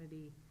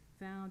humanity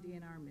found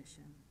in our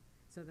mission,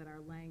 so that our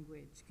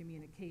language,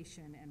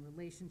 communication, and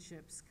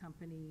relationships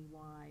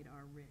company-wide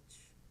are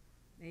rich.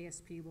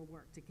 ASP will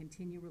work to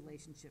continue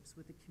relationships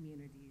with the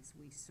communities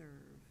we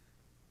serve.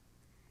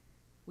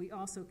 We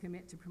also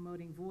commit to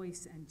promoting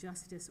voice and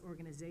justice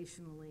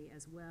organizationally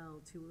as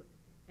well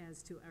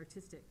as to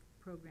artistic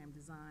program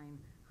design,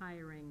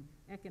 hiring,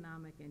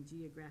 economic and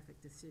geographic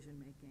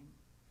decision-making.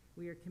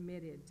 We are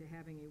committed to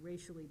having a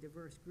racially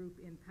diverse group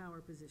in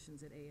power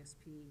positions at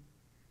ASP,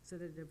 so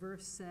that a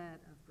diverse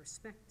set of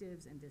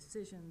perspectives and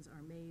decisions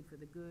are made for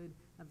the good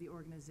of the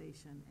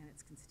organization and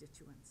its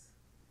constituents.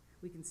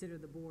 We consider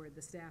the board,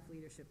 the staff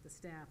leadership, the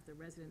staff, the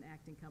resident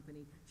acting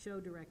company, show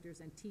directors,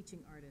 and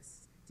teaching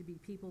artists to be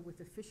people with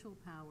official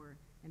power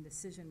and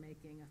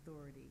decision-making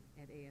authority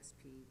at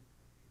ASP.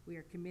 We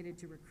are committed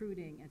to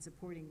recruiting and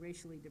supporting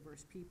racially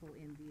diverse people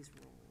in these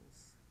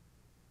roles.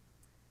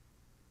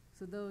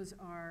 So those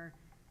are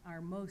our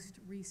most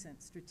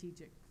recent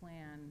strategic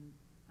plan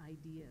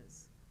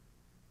ideas.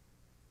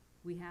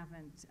 We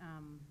haven't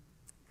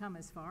come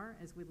as far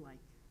as we'd like.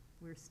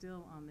 We're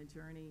still on the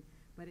journey,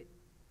 but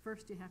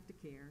first you have to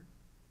care.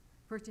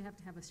 First you have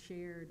to have a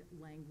shared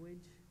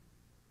language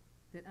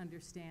that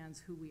understands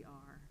who we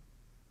are,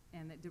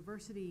 and that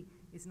diversity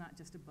is not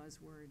just a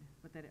buzzword,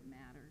 but that it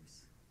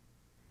matters.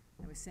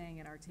 I was saying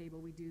at our table,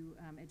 we do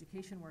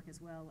education work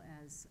as well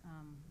as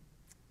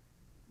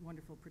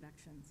wonderful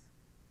productions.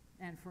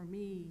 And for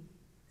me,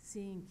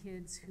 seeing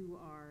kids who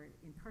are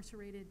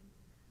incarcerated,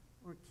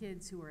 or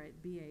kids who are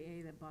at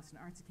BAA, the Boston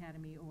Arts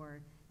Academy,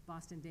 or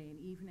Boston Day and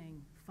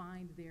Evening,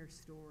 find their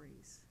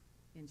stories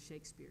in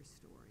Shakespeare's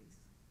stories.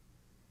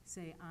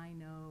 Say, I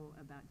know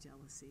about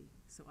jealousy,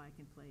 so I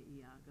can play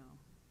Iago.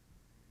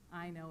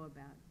 I know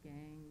about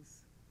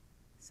gangs,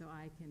 so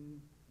I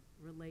can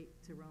relate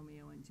to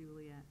Romeo and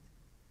Juliet.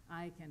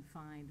 I can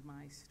find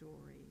my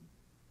story.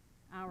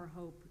 Our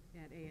hope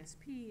at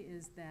ASP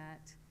is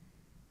that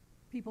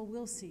people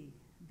will see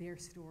their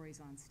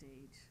stories on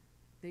stage.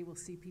 They will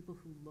see people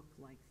who look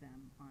like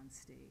them on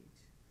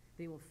stage.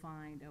 They will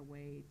find a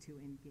way to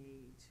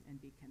engage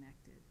and be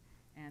connected.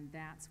 And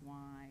that's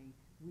why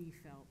we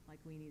felt like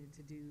we needed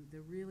to do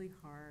the really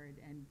hard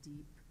and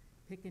deep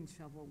pick and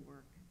shovel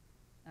work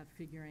of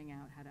figuring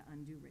out how to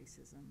undo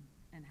racism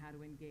and how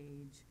to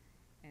engage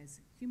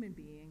as human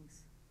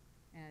beings,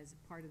 as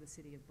part of the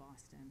city of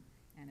Boston,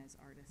 and as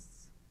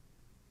artists.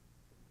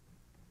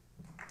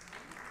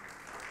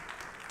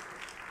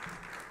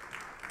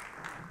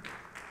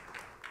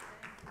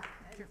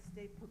 And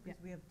stay put,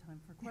 because we have time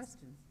for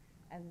questions.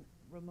 And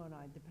Ramona,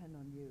 I depend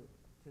on you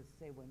to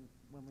say when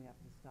we have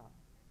to stop.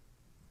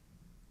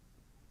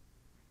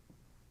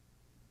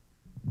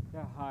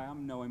 Yeah, hi,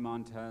 I'm Noe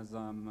Montez.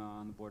 I'm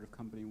on the board of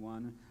Company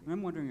One. And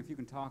I'm wondering if you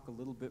can talk a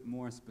little bit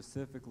more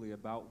specifically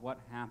about what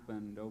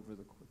happened over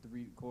the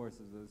course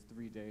of those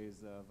 3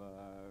 days of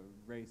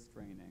race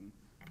training.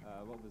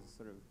 What was the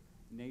sort of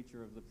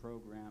nature of the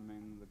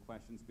programming, the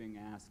questions being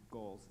asked,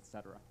 goals, et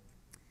cetera?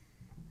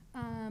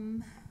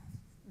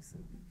 It was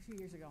a few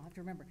years ago, I'll have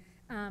to remember.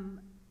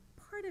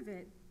 Part of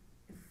it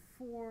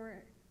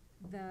for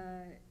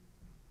the,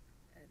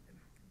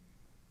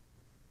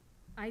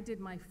 I did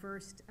my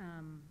first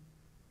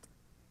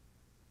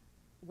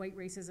white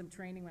racism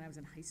training when I was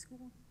in high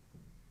school.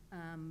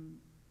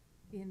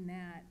 In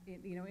that,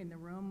 in the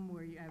room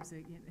where I was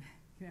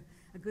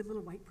a good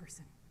little white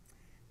person.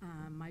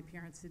 My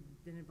parents had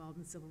been involved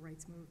in the civil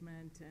rights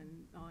movement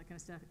and all that kind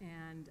of stuff,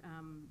 and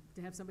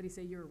to have somebody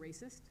say you're a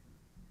racist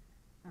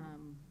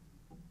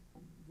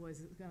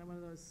was kind of one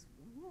of those,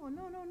 oh,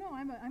 no,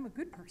 I'm a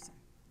good person.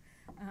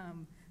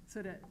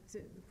 So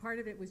part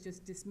of it was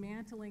just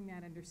dismantling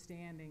that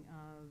understanding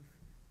of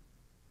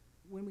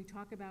when we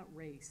talk about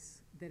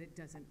race, that it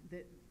doesn't,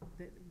 that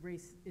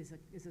race is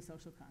a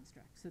social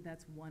construct. So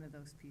that's one of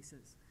those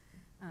pieces.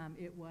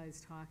 It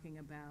was talking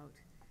about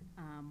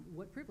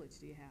what privilege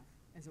do you have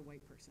as a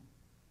white person?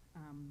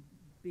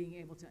 being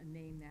able to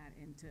name that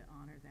and to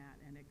honor that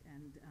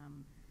and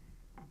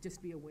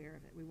just be aware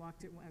of it.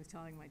 I was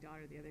telling my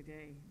daughter the other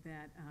day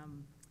that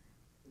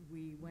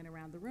we went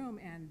around the room,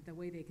 and the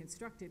way they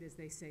construct it is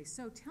they say,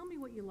 so tell me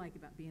what you like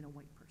about being a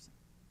white person.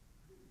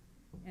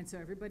 And so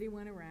everybody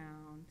went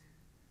around,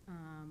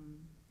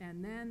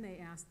 and then they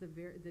asked the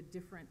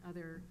different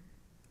other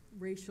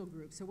racial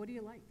groups, so what do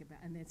you like about,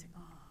 and they'd say,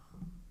 oh,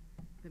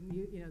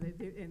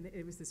 and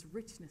it was this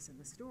richness in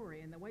the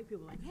story, and the white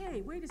people were like,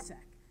 hey, wait a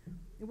sec.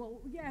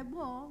 Well, yeah,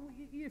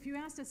 if you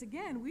asked us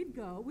again, we'd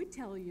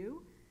tell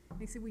you.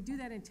 They said we do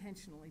that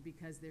intentionally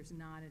because there's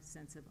not a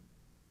sense of,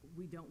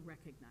 we don't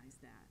recognize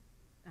that.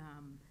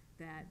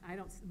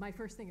 My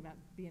first thing about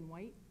being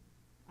white,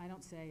 I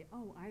don't say,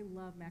 oh, I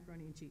love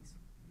macaroni and cheese.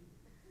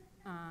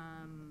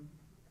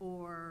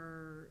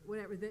 Or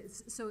whatever.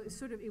 So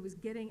it was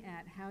getting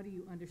at how do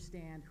you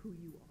understand who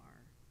you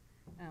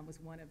are, was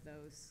one of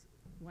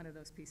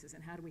those pieces,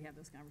 and how do we have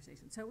those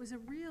conversations. So it was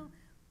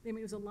it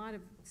was a lot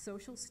of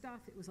social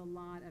stuff, it was a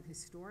lot of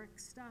historic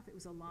stuff, it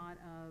was a lot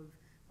of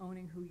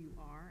owning who you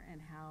are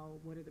and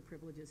what are the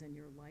privileges in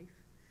your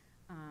life.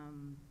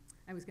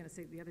 I was going to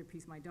say the other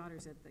piece, my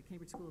daughter's at the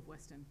Cambridge School of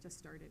Weston, just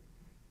started,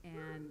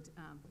 and,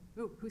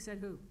 who said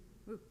who?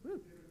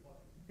 Ooh.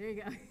 There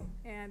you go.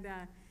 And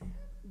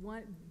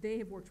they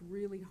have worked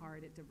really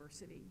hard at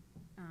diversity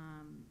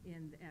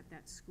at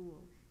that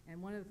school. And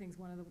one of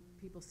the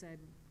people said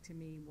to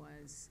me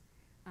was,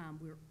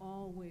 we're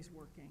always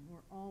working,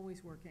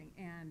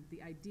 and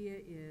the idea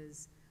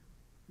is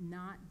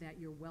not that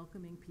you're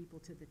welcoming people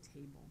to the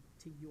table,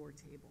 to your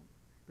table,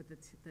 but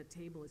the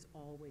table is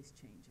always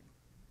changing.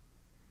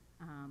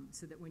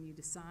 So that when you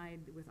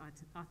decide with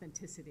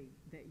authenticity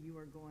that you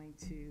are going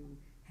to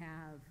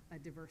have a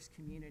diverse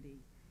community,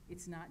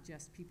 it's not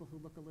just people who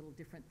look a little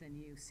different than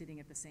you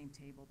sitting at the same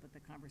table, but the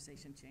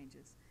conversation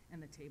changes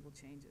and the table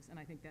changes. And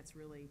I think that's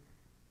really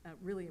a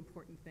really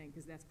important thing,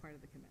 because that's part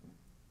of the commitment.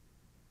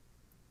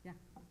 Yeah.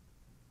 Hi.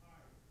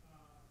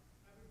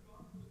 Having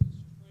gone through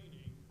this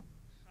training,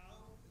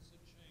 how has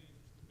it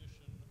changed the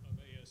mission of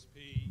ASP,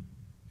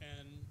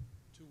 and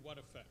to what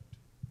effect?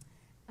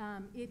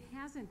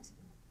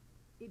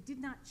 It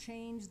did not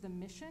change the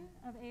mission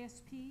of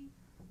ASP.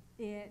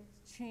 It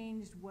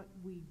changed what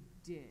we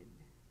did.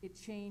 It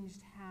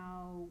changed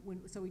how,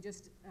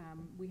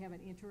 we have an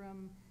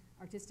interim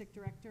artistic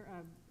director,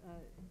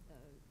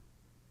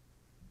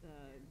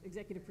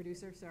 executive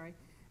producer, sorry,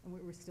 and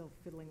we're still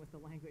fiddling with the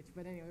language,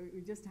 but anyway,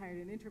 we just hired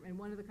an interim, and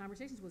one of the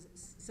conversations was,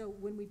 so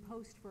when we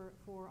post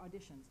for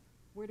auditions,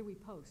 where do we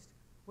post?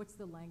 What's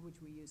the language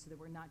we use, so that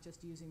we're not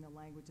just using the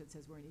language that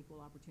says we're an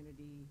equal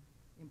opportunity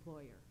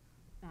employer,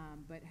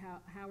 but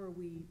how are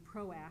we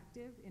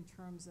proactive in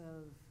terms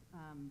of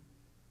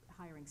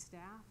hiring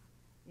staff,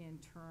 in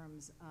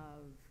terms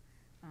of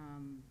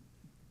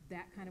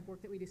that kind of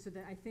work that we do, so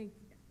that I think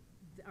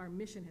our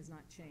mission has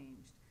not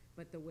changed,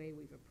 but the way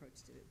we've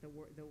approached it, the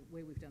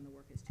way we've done the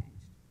work has changed.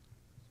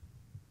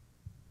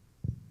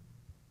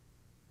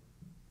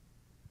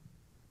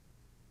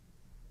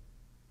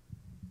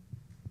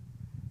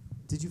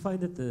 Did you find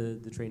that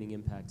the training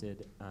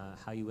impacted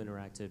how you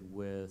interacted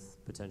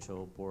with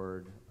potential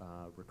board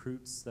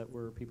recruits that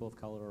were people of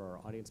color, or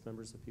audience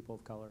members of people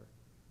of color?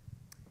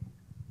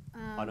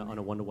 On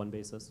a one-to-one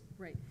basis?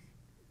 Right.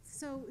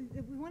 So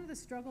one of the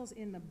struggles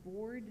in the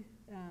board,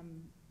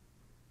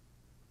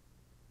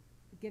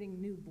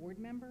 getting new board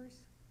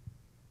members,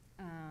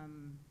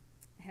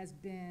 has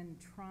been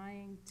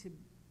trying to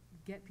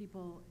get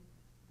people,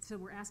 so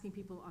we're asking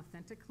people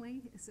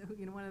authentically. So,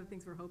 one of the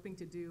things we're hoping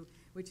to do,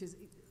 which is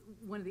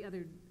one of the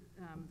other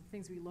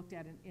things we looked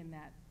at in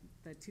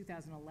the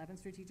 2011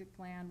 strategic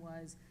plan,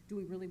 was, do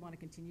we really want to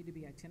continue to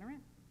be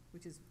itinerant?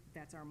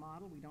 That's our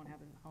model. We don't have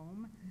a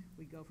home.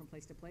 We go from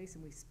place to place,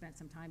 and we spent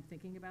some time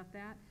thinking about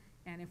that.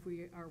 And if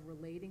we are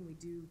relating, we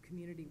do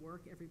community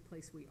work every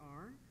place we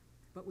are,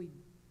 but we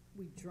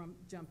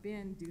jump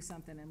in, do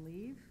something, and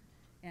leave.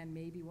 And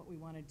maybe what we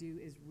want to do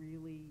is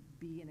really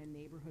be in a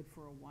neighborhood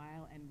for a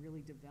while and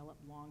really develop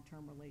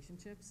long-term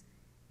relationships,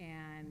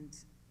 and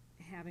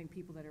having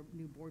people that are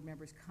new board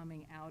members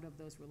coming out of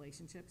those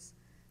relationships.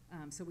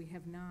 So we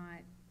have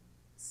not.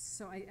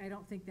 So I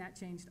don't think that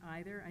changed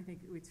either. I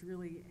think it's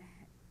really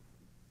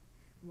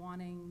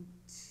wanting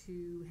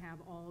to have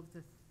all of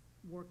the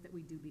work that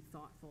we do be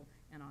thoughtful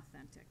and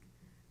authentic.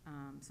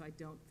 So I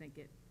don't think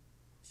it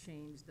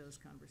changed those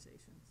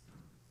conversations.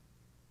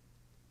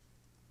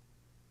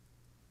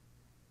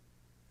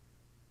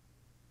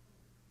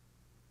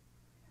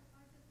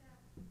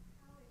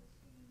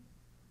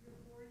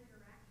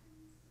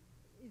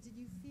 Did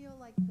you feel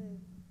like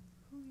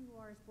who you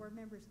are as board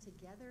members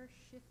together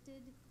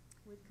shifted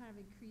with kind of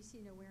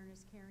increasing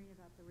awareness, caring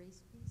about the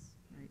race piece?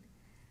 Right.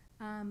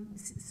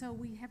 So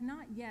we have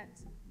not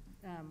yet,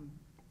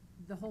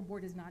 the whole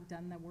board has not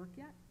done the work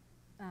yet,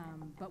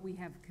 but we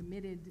have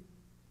committed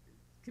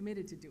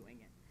to doing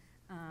it.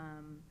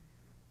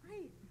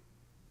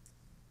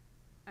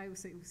 I would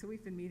say, so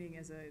we've been meeting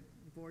as a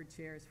board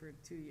chairs for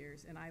 2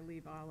 years, and I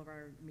leave all of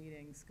our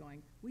meetings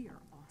going, we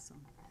are awesome.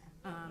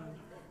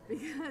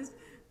 Because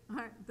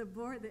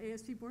the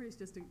ASP board is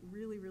just a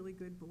really, really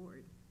good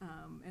board.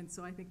 And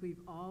so I think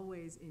we've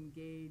always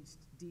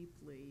engaged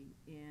deeply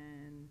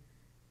in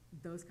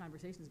those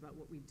conversations about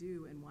what we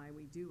do and why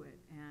we do it.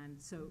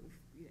 And so,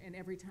 and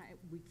every time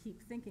we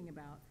keep thinking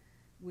about,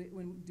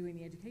 when doing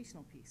the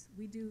educational piece,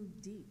 we do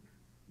deep,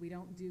 we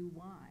don't do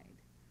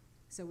wide.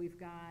 So we've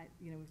got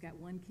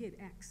one kid,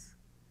 X,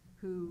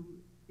 who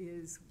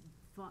is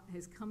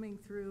coming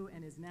through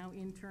and is now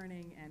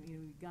interning, and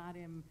we got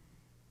him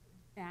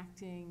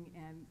acting,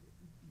 and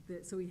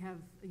so we have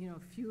a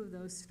few of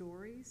those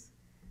stories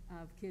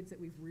of kids that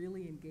we've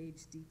really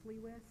engaged deeply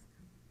with,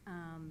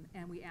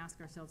 and we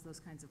ask ourselves those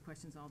kinds of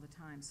questions all the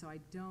time. So I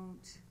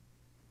don't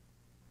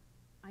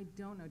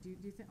know. Do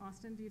you think,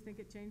 Austin? Do you think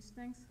it changed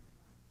things?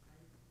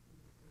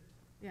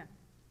 Yeah.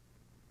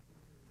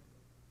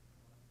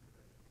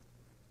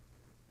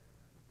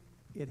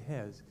 It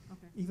has.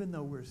 Okay. Even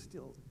though we're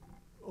still,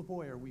 oh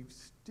boy, are we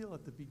still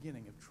at the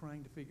beginning of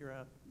trying to figure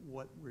out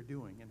what we're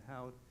doing and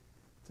how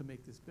to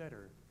make this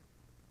better.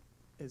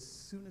 As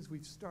soon as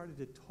we've started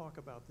to talk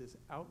about this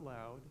out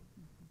loud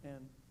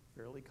and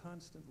fairly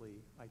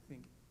constantly, I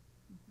think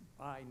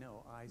I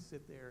know I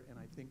sit there and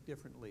I think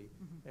differently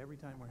every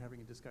time we're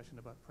having a discussion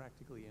about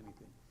practically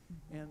anything.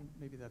 And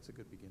maybe that's a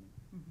good beginning.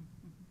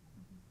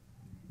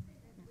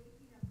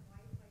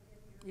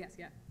 Yes,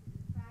 yeah.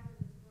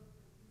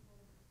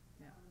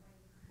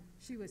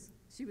 She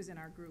was in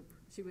our group.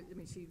 She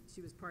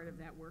was part of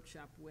that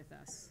workshop with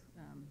us.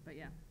 But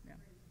yeah.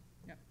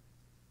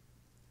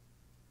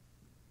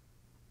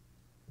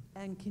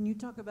 And can you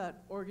talk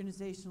about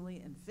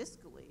organizationally and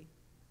fiscally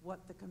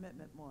what the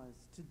commitment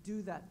was to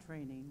do that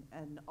training,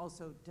 and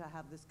also to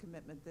have this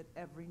commitment that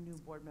every new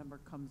board member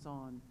comes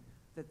on,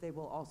 that they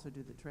will also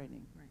do the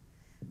training?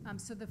 Right.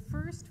 So the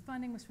first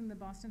funding was from the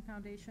Boston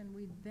Foundation.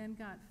 We then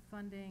got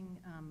funding,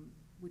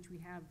 which we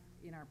have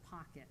in our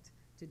pocket,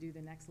 to do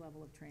the next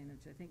level of training,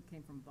 which I think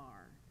came from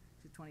BAR,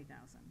 to $20,000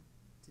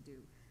 to do.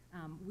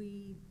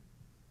 We,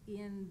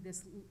 in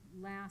this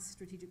last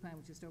strategic plan,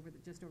 which is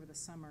just over the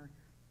summer,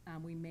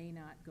 we may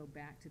not go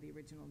back to the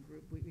original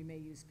group. We may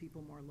use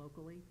people more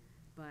locally,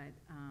 but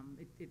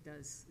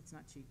it's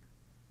not cheap.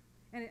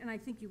 And I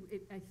think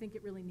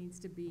it really needs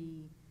to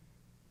be,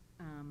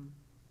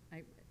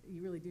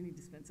 you really do need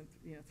to spend some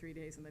 3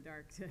 days in the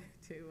dark to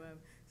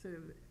sort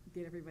of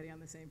get everybody on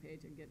the same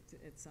page and get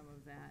at some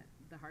of that,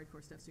 the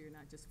hardcore stuff, so you're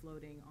not just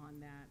floating on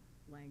that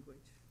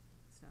language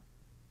stuff.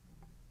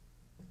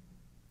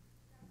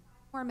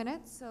 4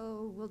 minutes,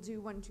 so we'll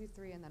do 1, 2,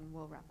 3, and then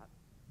we'll wrap up.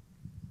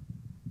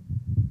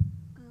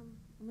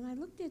 When I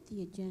looked at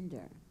the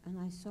agenda and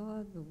I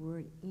saw the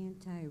word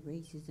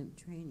anti-racism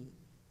training,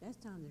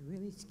 that sounded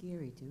really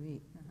scary to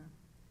me.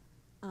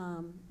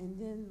 And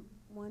then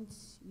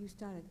once you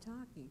started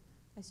talking,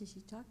 I said,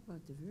 she talked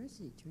about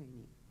diversity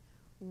training.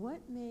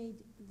 What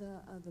made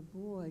the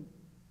board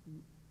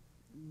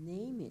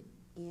name it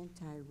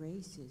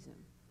anti-racism?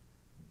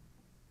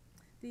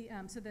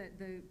 So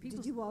the people.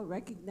 Did you all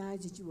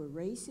recognize that you were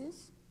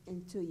racist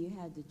until you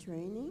had the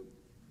training?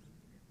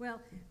 Well,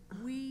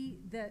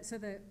 so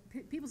the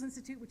People's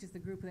Institute, which is the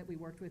group that we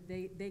worked with,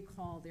 they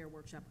call their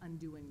workshop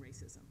Undoing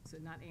Racism. So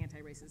not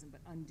anti-racism, but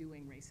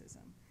undoing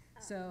racism.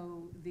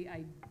 So the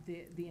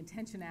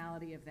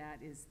intentionality of that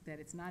is that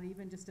it's not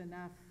even just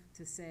enough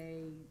to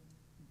say,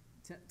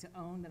 to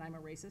own that I'm a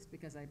racist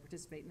because I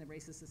participate in the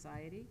racist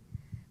society,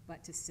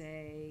 but to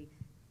say,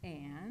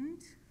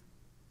 and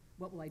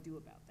what will I do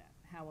about that?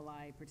 How will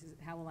I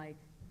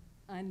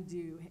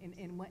undo,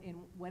 in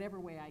whatever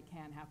way I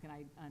can, how can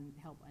I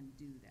help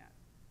undo that,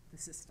 the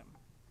system?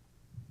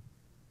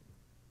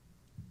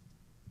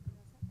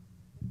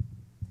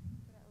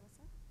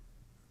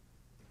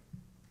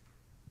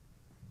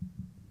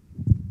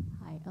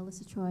 Hi,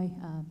 Alyssa Troy,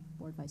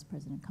 Board Vice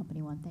President,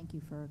 Company One. Thank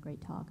you for a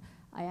great talk.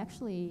 I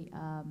actually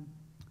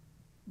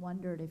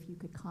wondered if you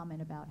could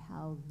comment about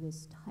how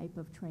this type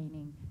of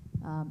training,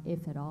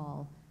 if at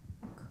all,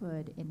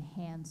 could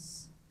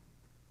enhance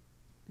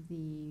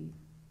the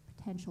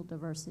potential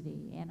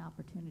diversity and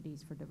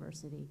opportunities for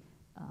diversity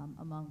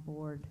among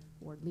board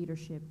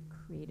leadership,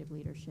 creative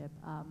leadership.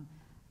 I'm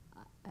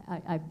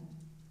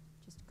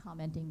just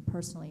commenting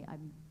personally,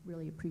 I'm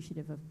really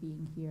appreciative of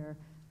being here,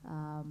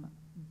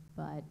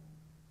 but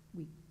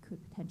we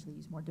could potentially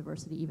use more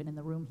diversity even in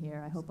the room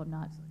here. I hope I'm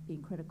not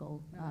being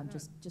critical,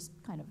 just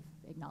kind of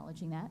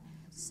acknowledging that.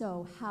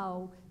 So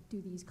how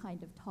do these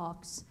kind of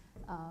talks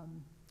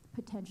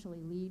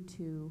potentially lead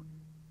to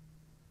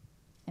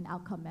an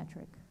outcome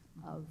metric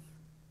of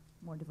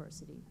more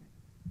diversity?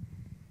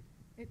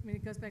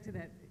 It goes back to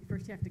that,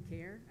 first you have to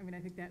care. I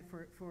think that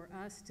for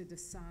us to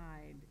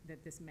decide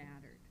that this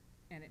mattered,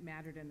 and it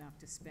mattered enough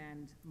to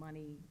spend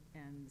money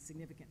and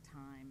significant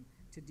time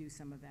to do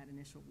some of that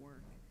initial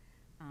work,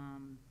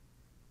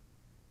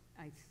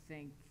 I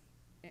think,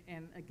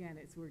 and again,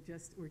 we're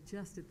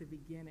just at the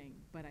beginning,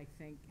 but I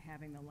think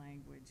having the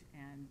language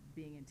and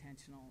being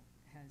intentional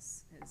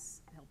has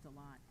helped a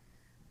lot,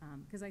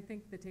 because I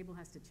think the table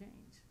has to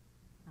change.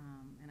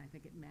 And I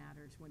think it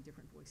matters when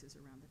different voices are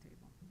around the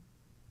table.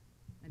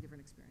 and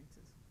different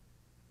experiences.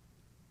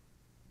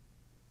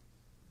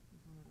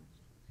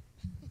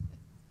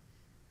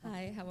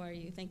 Hi, how are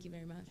you? Thank you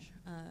very much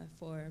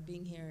for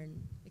being here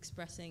and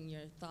expressing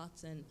your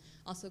thoughts and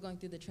also going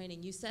through the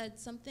training. You said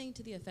something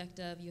to the effect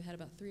of you had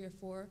about 3 or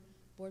 4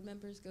 board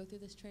members go through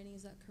this training,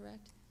 is that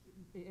correct?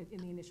 In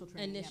the initial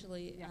training,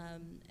 Initially, yeah.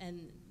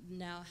 And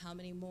now how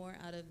many more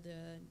out of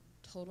the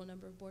total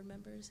number of board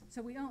members?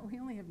 So we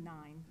only have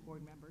 9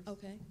 board members.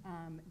 Okay.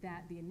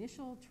 That the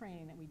initial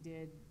training that we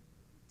did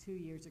 2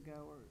 years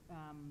ago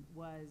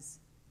was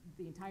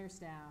the entire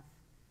staff,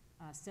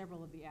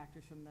 several of the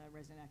actors from the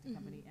resident actor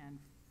company, and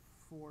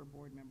 4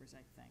 board members,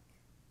 I think.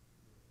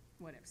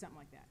 Whatever, something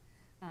like that.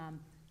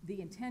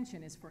 The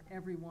intention is for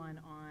everyone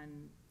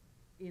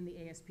in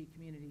the ASP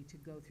community to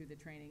go through the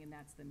training, and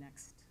that's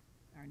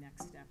our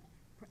next step.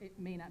 It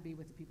may not be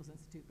with the People's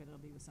Institute, but it'll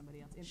be with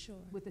somebody else. Sure.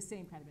 With the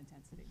same kind of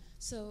intensity.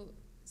 So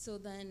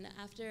then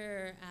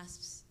after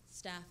ASP's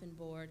staff and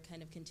board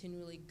kind of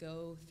continually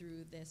go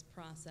through this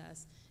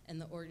process, and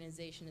the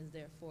organization has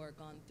therefore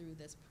gone through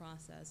this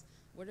process,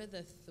 what are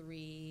the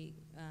 3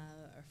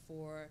 or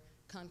 4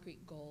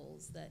 concrete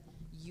goals that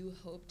you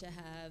hope to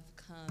have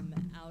come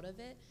out of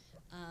it?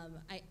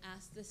 I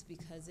ask this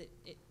because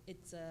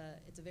it's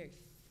a very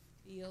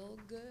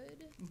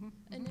feel-good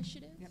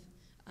initiative. Yep.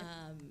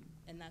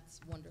 And that's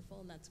wonderful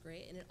and that's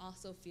great. And it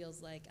also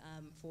feels like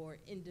for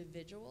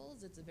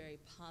individuals, it's a very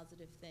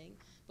positive thing.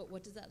 But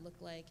what does that look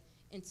like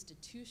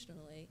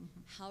institutionally?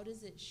 How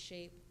does it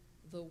shape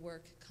the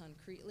work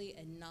concretely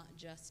and not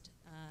just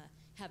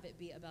have it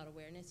be about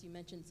awareness? You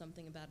mentioned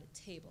something about a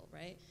table,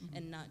 right?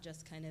 And not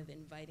just kind of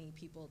inviting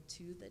people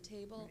to the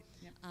table.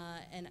 Right.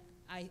 Yep. And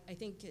I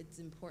think it's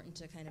important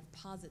to kind of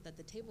posit that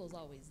the table is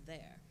always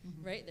there,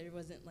 right? There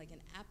wasn't like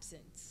an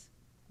absence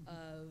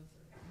of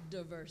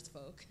diverse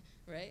folk,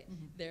 right?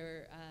 They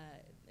were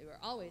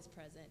always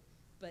present,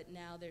 but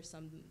now there's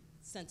some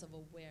sense of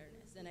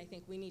awareness. And I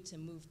think we need to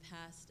move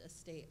past a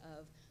state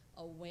of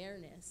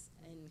awareness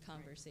in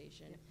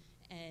conversation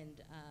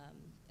and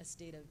a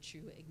state of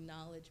true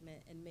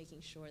acknowledgement and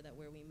making sure that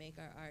where we make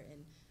our art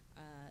and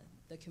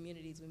the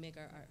communities we make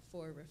our art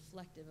for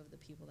reflective of the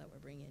people that we're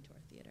bringing into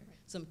our theater. Right.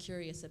 So I'm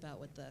curious about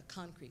what the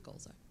concrete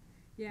goals are.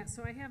 Yeah,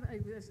 so I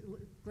was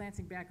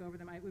glancing back over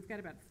them. We've got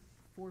about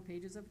 4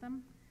 pages of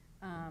them.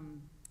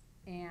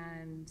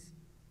 And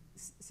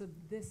so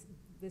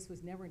this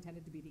was never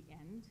intended to be the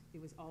end.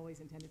 It was always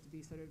intended to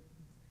be sort of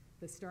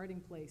the starting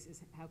place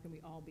is how can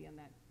we all be on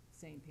that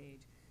same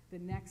page. The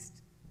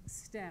next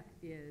step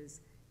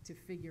is to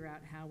figure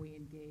out how we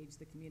engage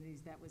the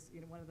communities. That was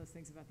one of those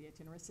things about the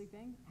itineracy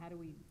thing. How do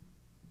we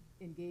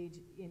engage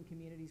in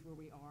communities where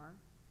we are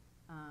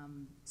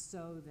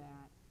so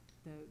that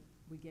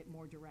we get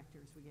more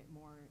directors, we get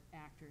more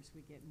actors,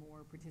 we get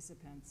more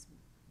participants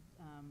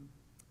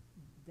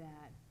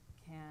that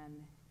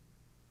can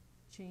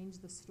change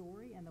the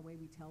story and the way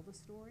we tell the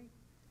story.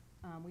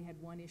 We had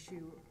one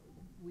issue,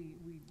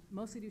 we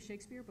mostly do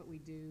Shakespeare, but we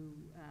do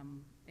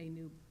a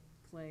new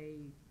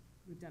play.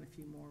 We've done a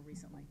few more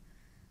recently.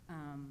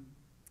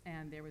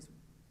 And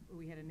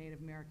we had a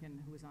Native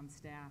American who was on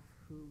staff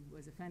who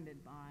was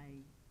offended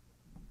by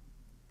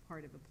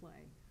part of a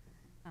play.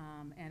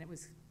 And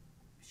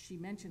she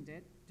mentioned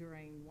it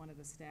during one of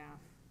the staff,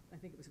 I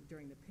think it was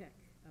during the pick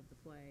of the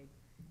play,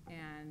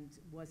 and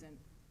wasn't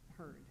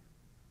heard.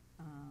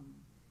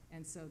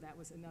 And so that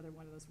was another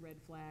one of those red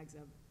flags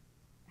of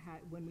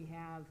when we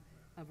have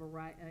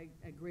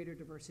a greater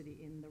diversity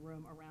in the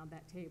room around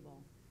that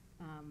table,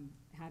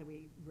 how do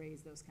we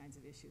raise those kinds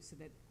of issues? So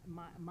that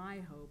my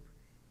hope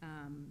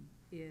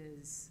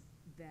is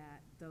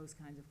that those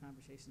kinds of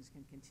conversations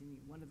can continue.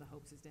 One of the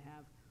hopes is to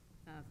have,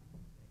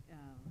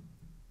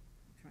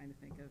 trying to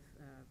think of,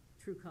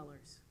 True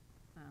Colors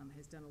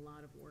has done a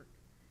lot of work,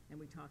 and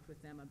we talked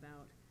with them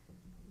about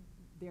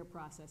their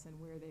process and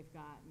where they've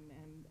gotten.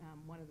 And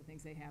one of the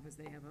things they have is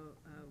they have a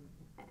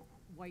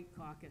white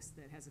caucus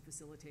that has a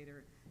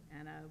facilitator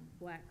and a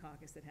black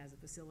caucus that has a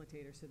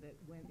facilitator, so that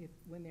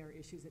when there are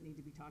issues that need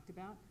to be talked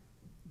about,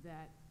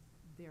 that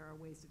there are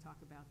ways to talk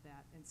about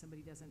that, and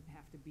somebody doesn't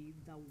have to be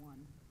the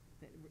one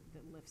that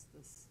lifts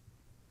this,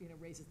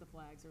 raises the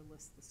flags or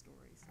lists the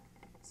stories.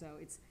 So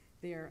it's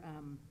there.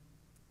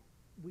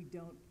 We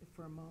don't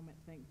for a moment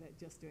think that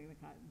just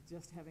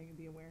having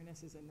the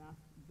awareness is enough.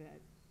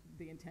 That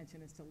the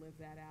intention is to live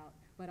that out,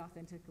 but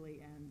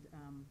authentically, and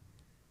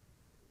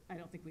I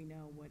don't think we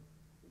know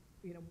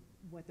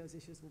what those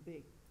issues will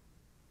be.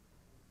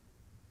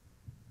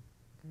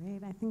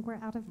 Great, I think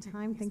we're out of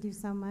time. Thank you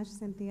so much,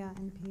 Cynthia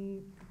and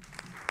Pete.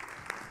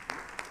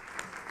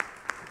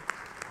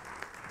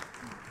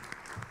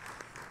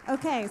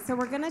 Okay, so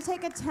we're gonna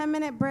take a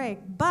 10-minute break,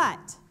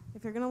 but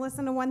if you're gonna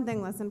listen to one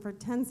thing, listen for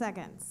 10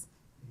 seconds.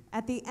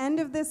 At the end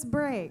of this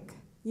break,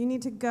 you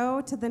need to go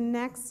to the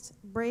next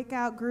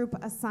breakout group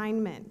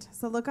assignment.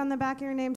 So look on the back of your name